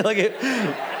Surge.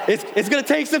 It's going to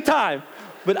take some time.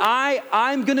 But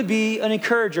I'm going to be an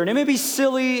encourager. And it may be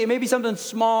silly. It may be something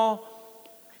small.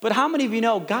 But how many of you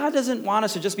know God doesn't want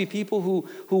us to just be people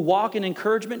who walk in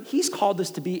encouragement? He's called us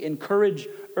to be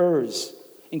encouragers.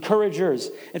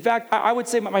 In fact, I would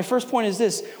say my first point is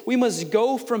this.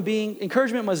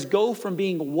 Encouragement must go from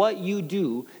being what you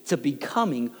do to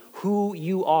becoming who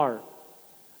you are.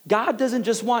 God doesn't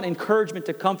just want encouragement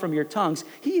to come from your tongues.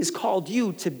 He has called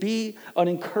you to be an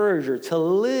encourager, to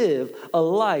live a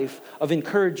life of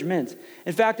encouragement.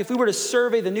 In fact, if we were to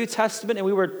survey the New Testament and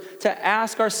we were to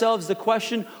ask ourselves the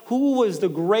question, who was the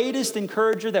greatest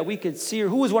encourager that we could see, or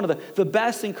who was one of the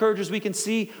best encouragers we can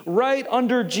see right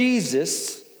under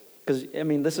Jesus? Because,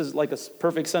 this is like a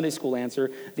perfect Sunday school answer.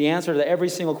 The answer to every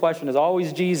single question is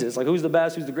always Jesus. Like, who's the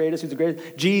best, who's the greatest, who's the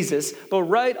greatest? Jesus. But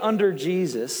right under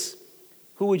Jesus,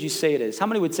 who would you say it is? How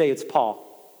many would say it's Paul?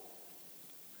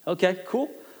 Okay, cool.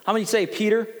 How many say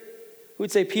Peter? Who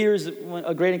would say Peter's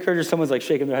a great encourager? Someone's like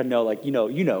shaking their head no, like, you know,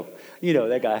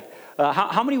 that guy.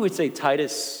 How many would say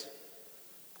Titus?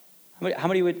 How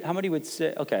many would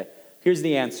say, okay, here's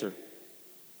the answer.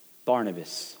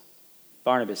 Barnabas,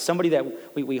 somebody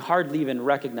that we hardly even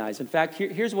recognize. In fact,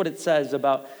 here's what it says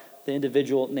about the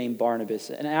individual named Barnabas.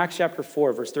 In Acts chapter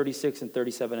 4, verse 36 and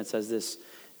 37, it says this,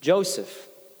 Joseph,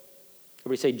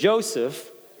 everybody say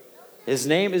Joseph, his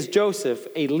name is Joseph,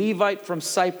 a Levite from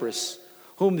Cyprus,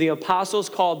 whom the apostles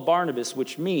called Barnabas,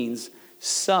 which means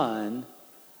son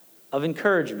of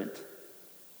encouragement.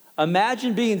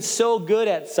 Imagine being so good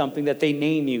at something that they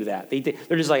name you that.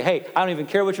 They're just like, hey, I don't even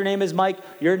care what your name is, Mike.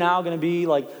 You're now going to be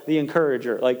like the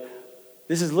encourager. Like,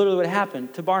 this is literally what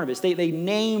happened to Barnabas. They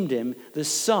named him the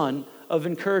son of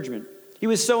encouragement. He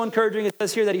was so encouraging, it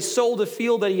says here, that he sold a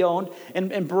field that he owned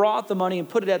and brought the money and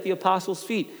put it at the apostles'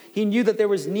 feet. He knew that there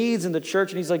was needs in the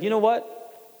church, and he's like, you know what?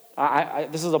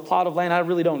 This is a plot of land I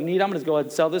really don't need. I'm going to go ahead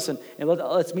and sell this, and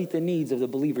let's meet the needs of the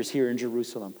believers here in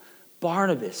Jerusalem.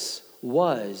 Barnabas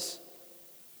was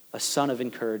a son of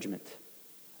encouragement.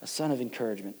 A son of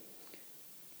encouragement.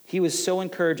 He was so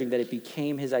encouraging that it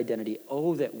became his identity.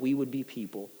 Oh, that we would be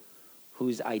people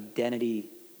whose identity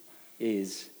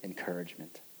is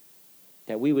encouragement.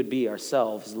 That we would be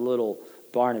ourselves little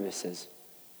Barnabases.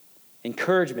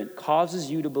 Encouragement causes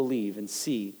you to believe and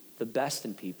see the best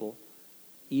in people,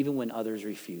 even when others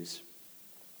refuse.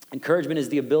 Encouragement is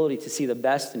the ability to see the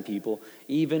best in people,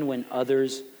 even when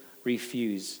others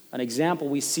refuse. An example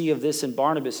we see of this in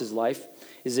Barnabas' life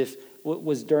is if what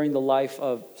was during the life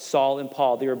of Saul and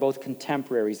Paul. They were both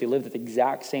contemporaries. They lived at the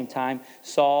exact same time.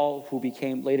 Saul, who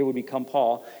later would become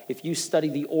Paul. If you study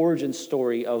the origin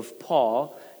story of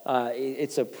Paul,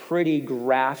 it's a pretty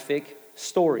graphic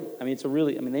story. They need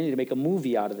to make a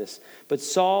movie out of this. But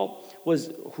Saul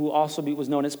who also was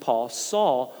known as Paul,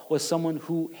 Saul was someone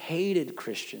who hated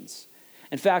Christians.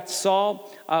 In fact, Saul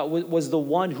was the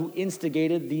one who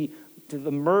instigated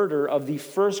the murder of the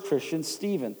first Christian,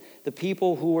 Stephen. The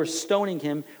people who were stoning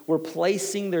him were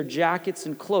placing their jackets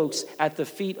and cloaks at the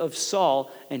feet of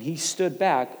Saul, and he stood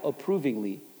back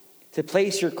approvingly. To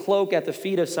place your cloak at the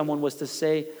feet of someone was to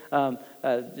say,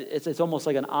 it's almost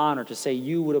like an honor to say,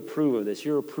 you would approve of this,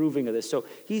 you're approving of this. So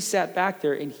he sat back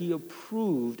there and he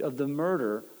approved of the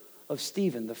murder of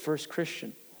Stephen, the first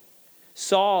Christian.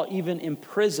 Saul even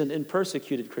imprisoned and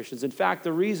persecuted Christians. In fact,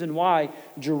 the reason why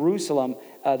Jerusalem,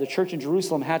 the church in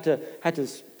Jerusalem had to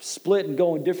split and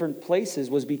go in different places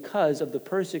was because of the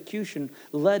persecution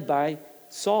led by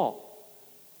Saul.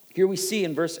 Here we see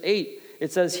in verse 8,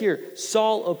 it says here,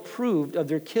 Saul approved of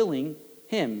their killing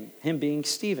him being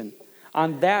Stephen.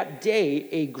 On that day,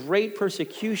 a great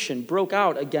persecution broke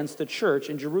out against the church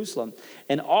in Jerusalem,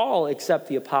 and all except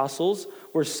the apostles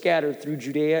were scattered through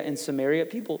Judea and Samaria.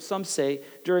 People, some say,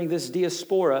 during this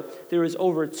diaspora, there was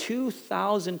over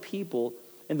 2,000 people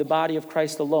in the body of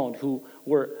Christ alone who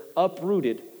were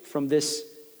uprooted from this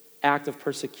act of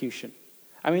persecution.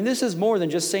 This is more than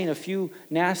just saying a few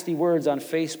nasty words on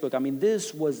Facebook.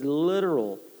 This was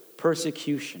literal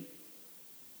persecution.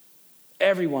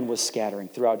 Everyone was scattering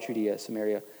throughout Judea,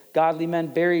 Samaria. Godly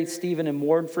men buried Stephen and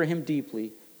mourned for him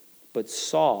deeply. But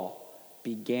Saul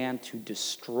began to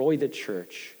destroy the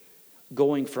church,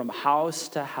 going from house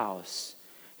to house.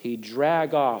 He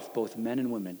dragged off both men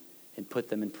and women and put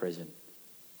them in prison,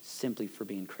 simply for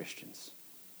being Christians.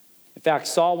 In fact,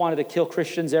 Saul wanted to kill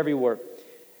Christians everywhere.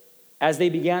 As they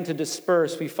began to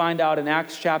disperse, we find out in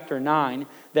Acts chapter 9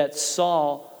 that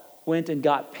Saul went and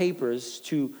got papers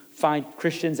to find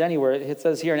Christians anywhere. It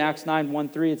says here in Acts 9,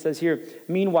 1-3, it says here,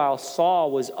 meanwhile, Saul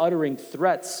was uttering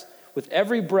threats with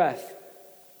every breath,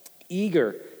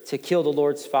 eager to kill the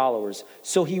Lord's followers.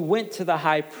 So he went to the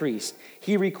high priest.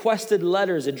 He requested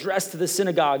letters addressed to the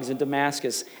synagogues in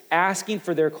Damascus, asking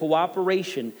for their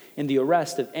cooperation in the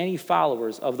arrest of any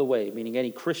followers of the way, meaning any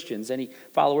Christians, any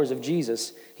followers of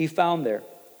Jesus he found there.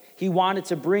 He wanted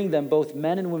to bring them, both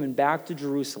men and women, back to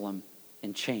Jerusalem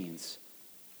in chains.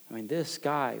 This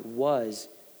guy was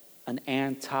an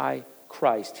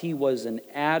anti-Christ. He was an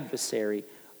adversary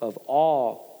of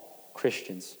all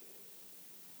Christians.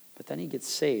 But then he gets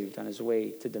saved on his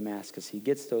way to Damascus. He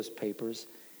gets those papers,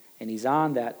 and he's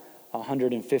on that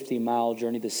 150-mile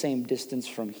journey, the same distance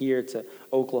from here to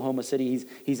Oklahoma City.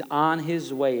 He's on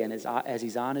his way, and as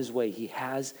he's on his way, he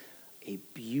has a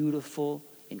beautiful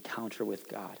encounter with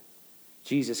God.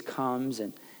 Jesus comes,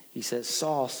 and he says,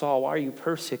 Saul, Saul, why are you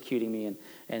persecuting me?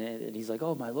 And he's like,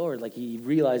 oh, my Lord. Like, he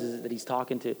realizes that he's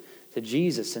talking to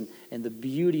Jesus, and the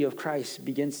beauty of Christ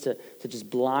begins to just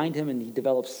blind him, and he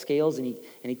develops scales, and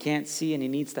he can't see, and he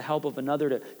needs the help of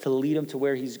another to lead him to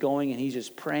where he's going, and he's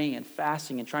just praying and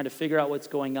fasting and trying to figure out what's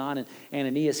going on. And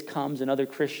Ananias comes, another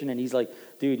Christian, and he's like,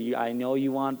 dude, I know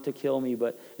you want to kill me,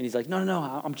 and he's like,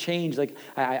 no, I'm changed. Like,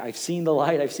 I've seen the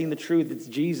light, I've seen the truth. It's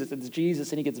Jesus.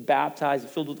 And he gets baptized,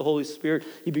 filled with the Holy Spirit.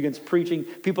 He begins preaching.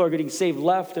 People are getting saved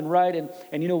left and right,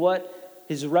 and you know what?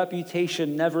 His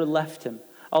reputation never left him.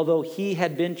 Although he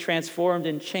had been transformed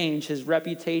and changed, his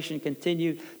reputation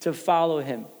continued to follow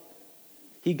him.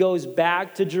 He goes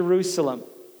back to Jerusalem,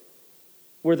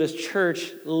 where the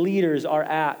church leaders are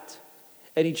at.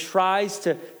 And he tries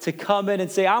to come in and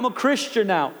say, I'm a Christian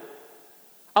now.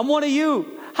 I'm one of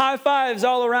you. High fives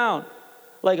all around.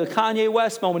 Like a Kanye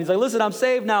West moment. He's like, listen, I'm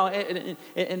saved now.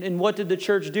 And what did the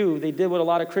church do? They did what a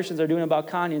lot of Christians are doing about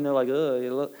Kanye. And they're like,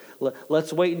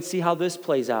 let's wait and see how this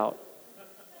plays out.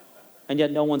 And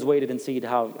yet no one's waited and seen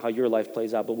how your life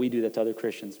plays out. But we do that to other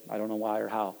Christians. I don't know why or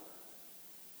how.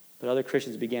 But other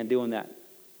Christians began doing that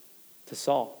to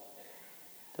Saul.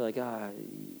 They're like,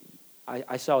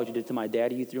 I saw what you did to my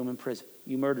daddy. You threw him in prison.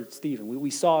 You murdered Stephen. We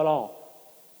saw it all.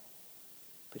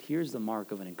 But here's the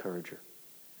mark of an encourager.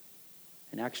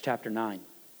 In Acts chapter 9,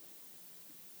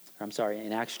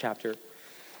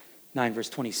 verse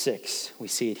 26, we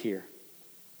see it here.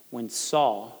 When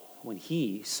Saul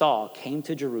came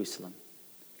to Jerusalem,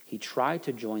 he tried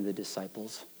to join the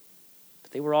disciples,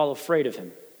 but they were all afraid of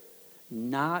him,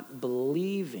 not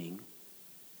believing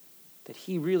that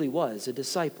he really was a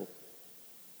disciple.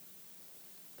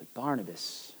 But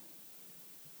Barnabas,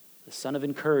 the son of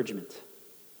encouragement,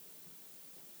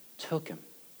 took him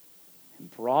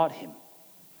and brought him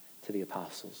to the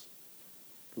apostles.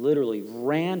 Literally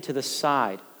ran to the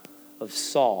side of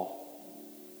Saul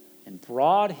and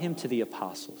brought him to the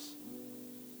apostles.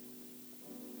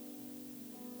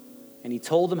 And he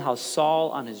told them how Saul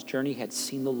on his journey had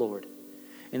seen the Lord,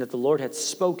 and that the Lord had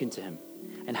spoken to him,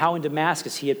 and how in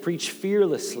Damascus he had preached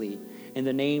fearlessly in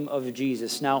the name of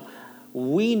Jesus. Now,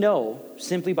 we know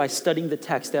simply by studying the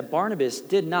text that Barnabas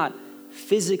did not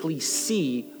physically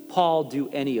see Paul do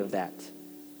any of that.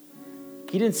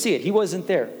 He didn't see it. He wasn't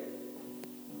there.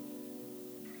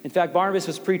 In fact, Barnabas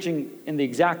was preaching in the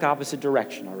exact opposite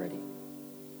direction already.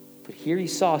 But here he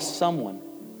saw someone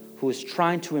who was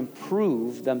trying to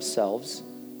improve themselves,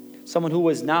 someone who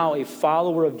was now a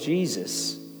follower of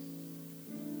Jesus.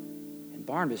 And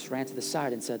Barnabas ran to the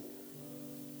side and said,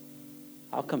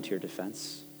 I'll come to your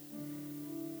defense.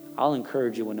 I'll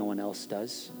encourage you when no one else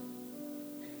does.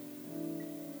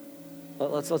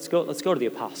 Let's go to the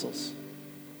apostles.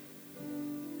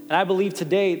 And I believe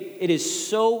today it is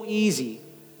so easy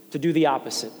to do the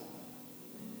opposite.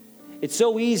 It's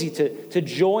so easy to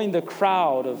join the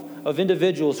crowd of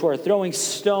individuals who are throwing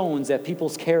stones at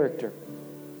people's character.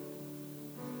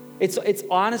 It's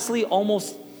honestly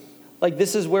almost like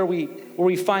this is where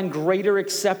we find greater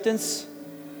acceptance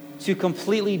to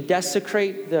completely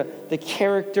desecrate the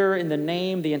character and the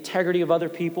name, the integrity of other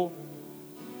people.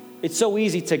 It's so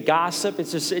easy to gossip. It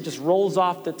just rolls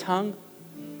off the tongue.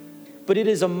 But it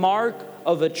is a mark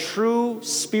of a true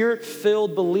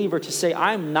Spirit-filled believer to say,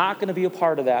 I'm not going to be a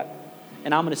part of that,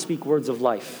 and I'm going to speak words of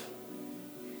life.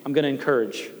 I'm going to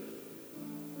encourage.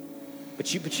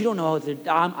 But you don't know that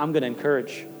I'm going to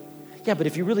encourage. Yeah, but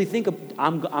if you really think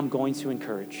I'm going to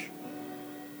encourage.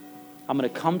 I'm going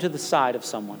to come to the side of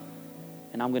someone,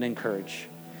 and I'm going to encourage.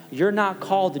 You're not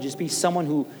called to just be someone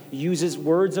who uses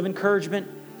words of encouragement.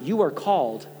 You are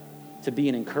called to be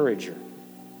an encourager.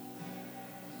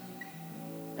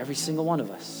 Every single one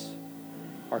of us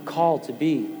are called to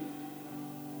be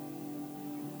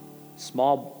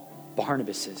small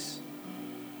Barnabases.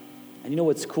 And you know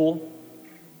what's cool?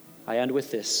 I end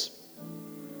with this.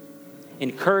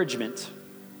 Encouragement,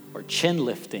 or chin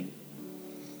lifting,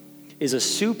 is a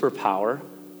superpower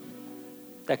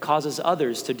that causes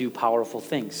others to do powerful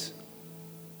things.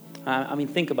 I mean,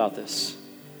 think about this.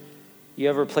 You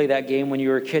ever play that game when you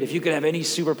were a kid? If you could have any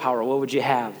superpower, what would you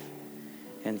have?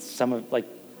 And some of, like,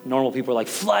 normal people are like,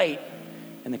 flight.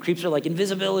 And the creeps are like,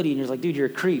 invisibility. And you're like, dude, you're a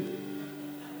creep.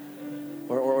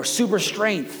 Or super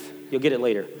strength. You'll get it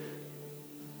later.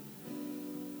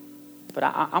 But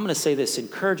I'm going to say this.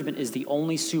 Encouragement is the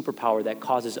only superpower that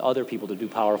causes other people to do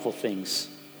powerful things.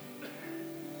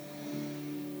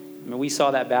 mean, we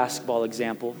saw that basketball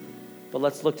example, but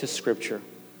let's look to Scripture.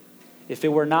 If it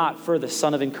were not for the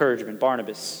son of encouragement,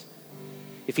 Barnabas,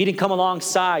 if he didn't come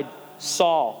alongside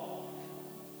Saul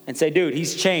and say, dude,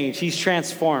 he's changed, he's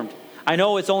transformed. I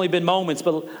know it's only been moments,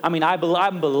 but I mean,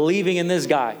 I'm believing in this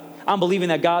guy. I'm believing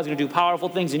that God's going to do powerful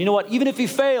things. And you know what? Even if he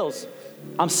fails,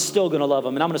 I'm still going to love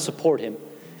him and I'm going to support him.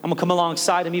 I'm going to come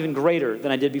alongside him even greater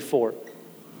than I did before.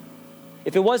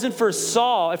 If it wasn't for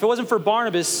Saul, if it wasn't for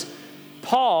Barnabas,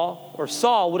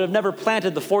 Saul would have never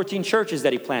planted the 14 churches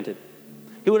that he planted.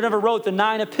 He would have never wrote the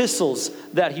 9 epistles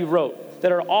that he wrote,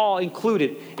 that are all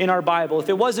included in our Bible. If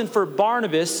it wasn't for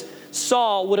Barnabas,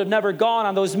 Saul would have never gone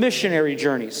on those missionary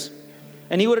journeys.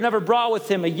 And he would have never brought with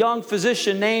him a young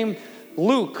physician named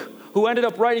Luke, who ended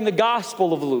up writing the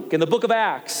Gospel of Luke and the book of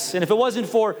Acts. And if it wasn't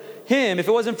for him, if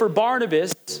it wasn't for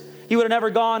Barnabas, he would have never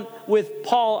gone with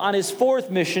Paul on his 4th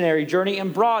missionary journey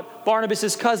and brought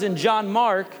Barnabas' cousin, John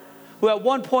Mark, who at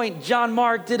one point, John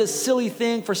Mark did a silly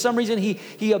thing. For some reason,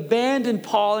 he abandoned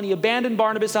Paul and he abandoned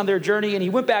Barnabas on their journey and he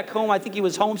went back home. I think he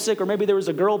was homesick, or maybe there was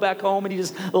a girl back home and he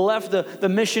just left the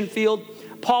mission field.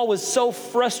 Paul was so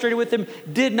frustrated with him,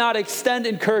 did not extend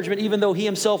encouragement, even though he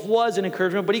himself was an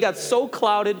encouragement, but he got so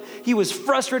clouded, he was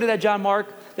frustrated at John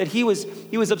Mark that he was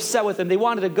upset with him. They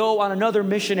wanted to go on another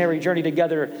missionary journey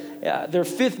together, their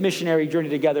 5th missionary journey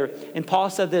together. And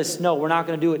Paul said this, no, we're not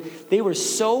going to do it. They were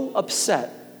so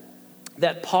upset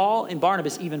that Paul and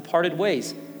Barnabas even parted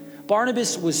ways.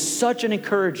 Barnabas was such an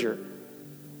encourager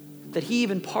that he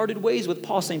even parted ways with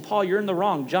Paul, saying, Paul, you're in the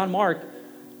wrong. John Mark,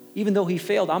 even though he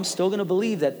failed, I'm still going to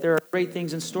believe that there are great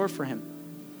things in store for him.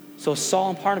 So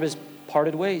Saul and Barnabas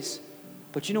parted ways.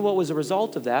 But you know what was a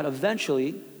result of that?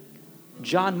 Eventually,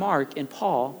 John Mark and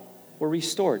Paul were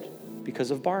restored because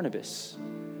of Barnabas.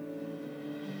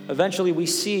 Eventually, we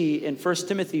see in 1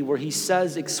 Timothy where he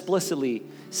says explicitly,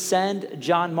 send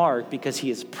John Mark because he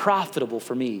is profitable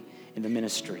for me in the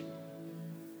ministry.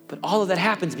 But all of that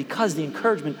happens because of the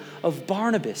encouragement of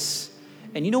Barnabas.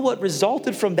 And you know what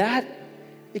resulted from that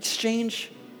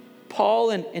exchange? Paul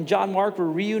and John Mark were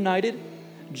reunited.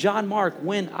 John Mark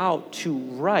went out to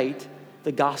write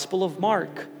the Gospel of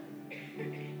Mark.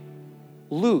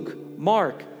 Luke,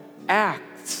 Mark,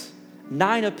 Acts,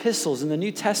 9 epistles in the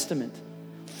New Testament,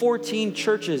 14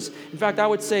 churches. In fact, I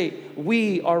would say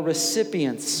we are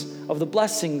recipients of the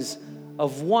blessings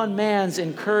of one man's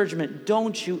encouragement.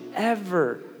 Don't you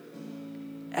ever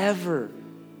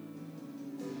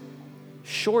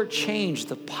shortchange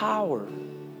the power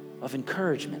of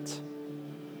encouragement.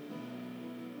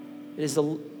 It is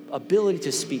the ability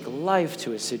to speak life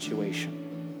to a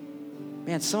situation.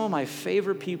 Man, some of my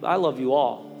favorite people, I love you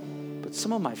all, but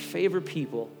some of my favorite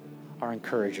people are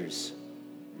encouragers.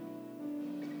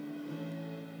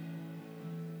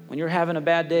 When you're having a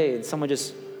bad day and someone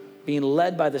just being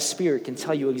led by the Spirit can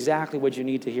tell you exactly what you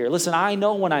need to hear. Listen, I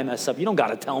know when I mess up. You don't got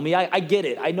to tell me. I get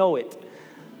it. I know it.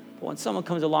 But when someone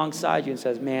comes alongside you and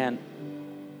says, man,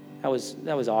 that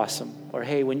was awesome. Or,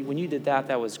 hey, when you did that,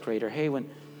 that was great. Or, hey, we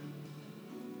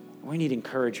need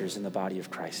encouragers in the body of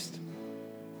Christ.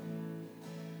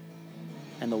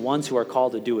 And the ones who are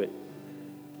called to do it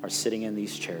are sitting in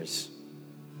these chairs.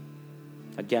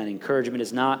 Again, encouragement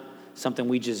is not something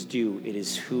we just do. It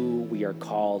is who we are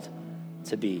called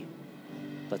to be.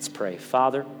 Let's pray.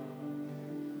 Father,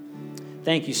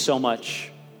 thank you so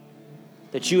much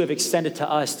that you have extended to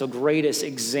us the greatest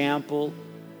example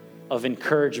of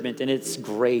encouragement, and it's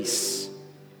grace.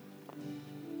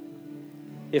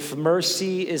 If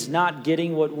mercy is not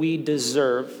getting what we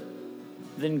deserve,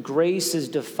 then grace is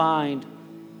defined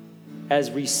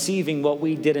as receiving what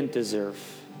we didn't deserve.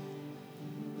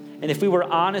 And if we were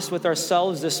honest with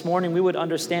ourselves this morning, we would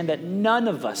understand that none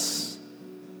of us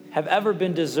have ever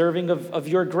been deserving of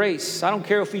your grace. I don't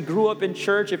care if we grew up in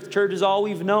church, if church is all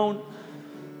we've known,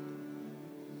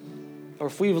 or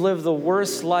if we've lived the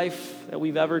worst life that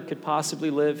we've ever could possibly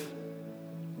live,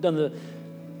 done the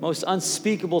most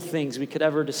unspeakable things we could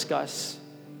ever discuss.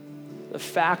 The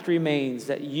fact remains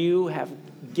that you have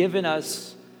given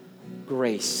us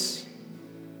grace.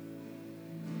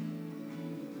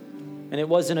 And it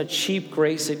wasn't a cheap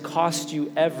grace. It cost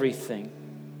you everything.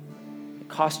 It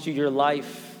cost you your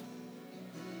life.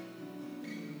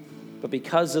 But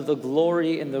because of the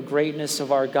glory and the greatness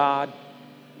of our God,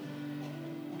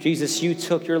 Jesus, you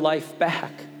took your life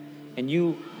back and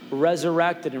you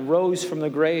resurrected and rose from the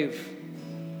grave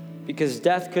because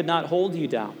death could not hold you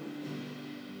down.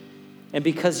 And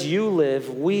because you live,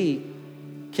 we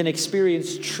can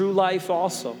experience true life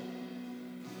also.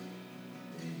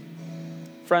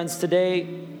 Friends, today,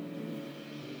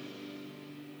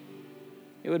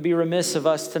 it would be remiss of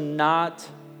us to not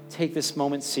take this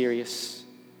moment serious.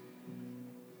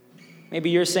 Maybe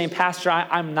you're saying, Pastor,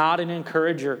 I'm not an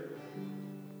encourager.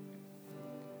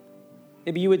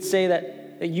 Maybe you would say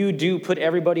that you do put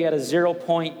everybody at a 0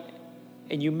 point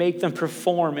and you make them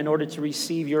perform in order to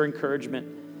receive your encouragement.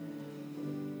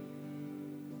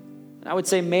 And I would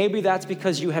say maybe that's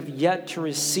because you have yet to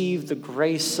receive the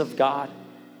grace of God.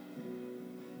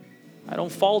 I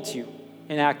don't fault you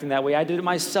in acting that way. I did it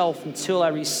myself until I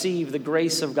received the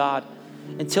grace of God,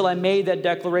 until I made that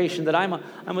declaration that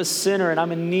I'm a sinner and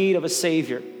I'm in need of a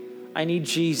Savior. I need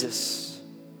Jesus.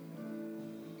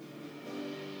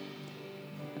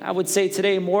 And I would say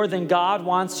today, more than God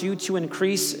wants you to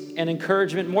increase in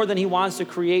encouragement, more than He wants to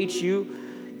create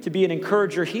you to be an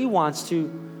encourager, He wants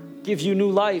to give you new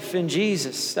life in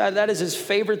Jesus. That is His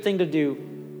favorite thing to do.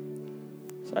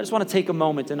 So I just want to take a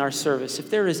moment in our service. If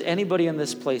there is anybody in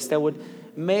this place that would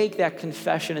make that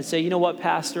confession and say, you know what,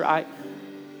 Pastor, I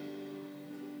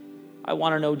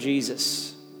want to know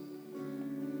Jesus.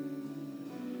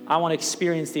 I want to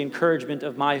experience the encouragement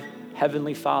of my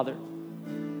Heavenly Father.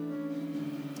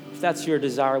 If that's your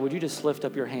desire, would you just lift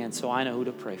up your hand so I know who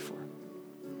to pray for?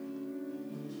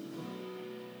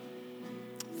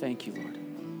 Thank you, Lord.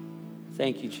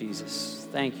 Thank you, Jesus.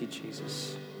 Thank you,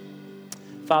 Jesus.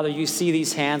 Father, you see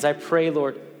these hands. I pray,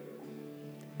 Lord,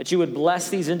 that you would bless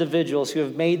these individuals who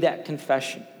have made that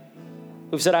confession,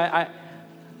 who've said,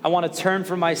 I want to turn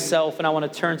from myself and I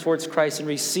want to turn towards Christ and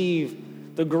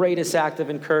receive the greatest act of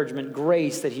encouragement,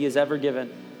 grace that He has ever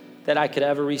given, that I could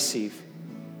ever receive.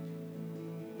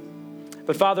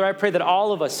 But Father, I pray that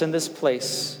all of us in this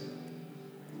place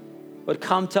would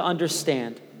come to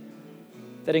understand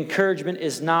that encouragement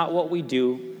is not what we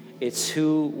do, it's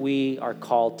who we are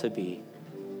called to be.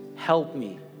 Help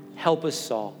me, help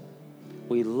us all.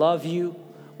 We love you,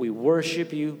 we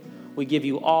worship you, we give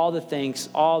you all the thanks,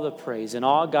 all the praise. And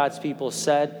all God's people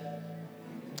said,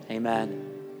 amen.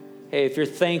 Hey, if you're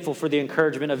thankful for the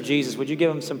encouragement of Jesus, would you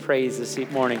give Him some praise this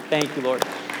morning? Thank you, Lord.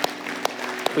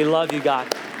 We love you, God.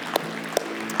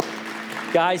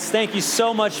 Guys, thank you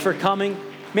so much for coming.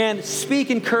 Man, speak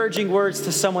encouraging words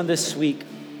to someone this week.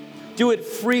 Do it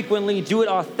frequently. Do it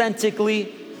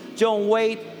authentically. Don't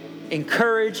wait.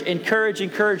 Encourage, encourage,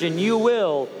 encourage, and you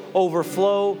will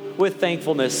overflow with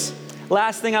thankfulness.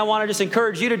 Last thing I want to just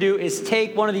encourage you to do is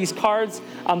take one of these cards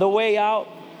on the way out.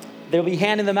 They'll be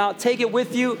handing them out. Take it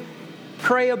with you.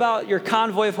 Pray about your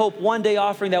Convoy of Hope one-day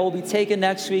offering that will be taken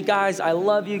next week. Guys, I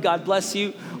love you. God bless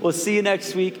you. We'll see you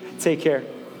next week. Take care.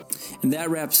 And that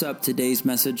wraps up today's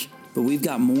message, but we've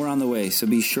got more on the way, so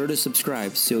be sure to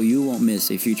subscribe so you won't miss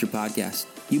a future podcast.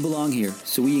 You belong here,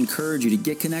 so we encourage you to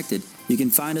get connected. You can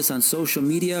find us on social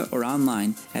media or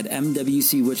online at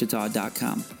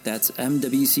mwcwichita.com. That's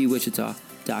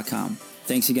mwcwichita.com.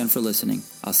 Thanks again for listening.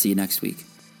 I'll see you next week.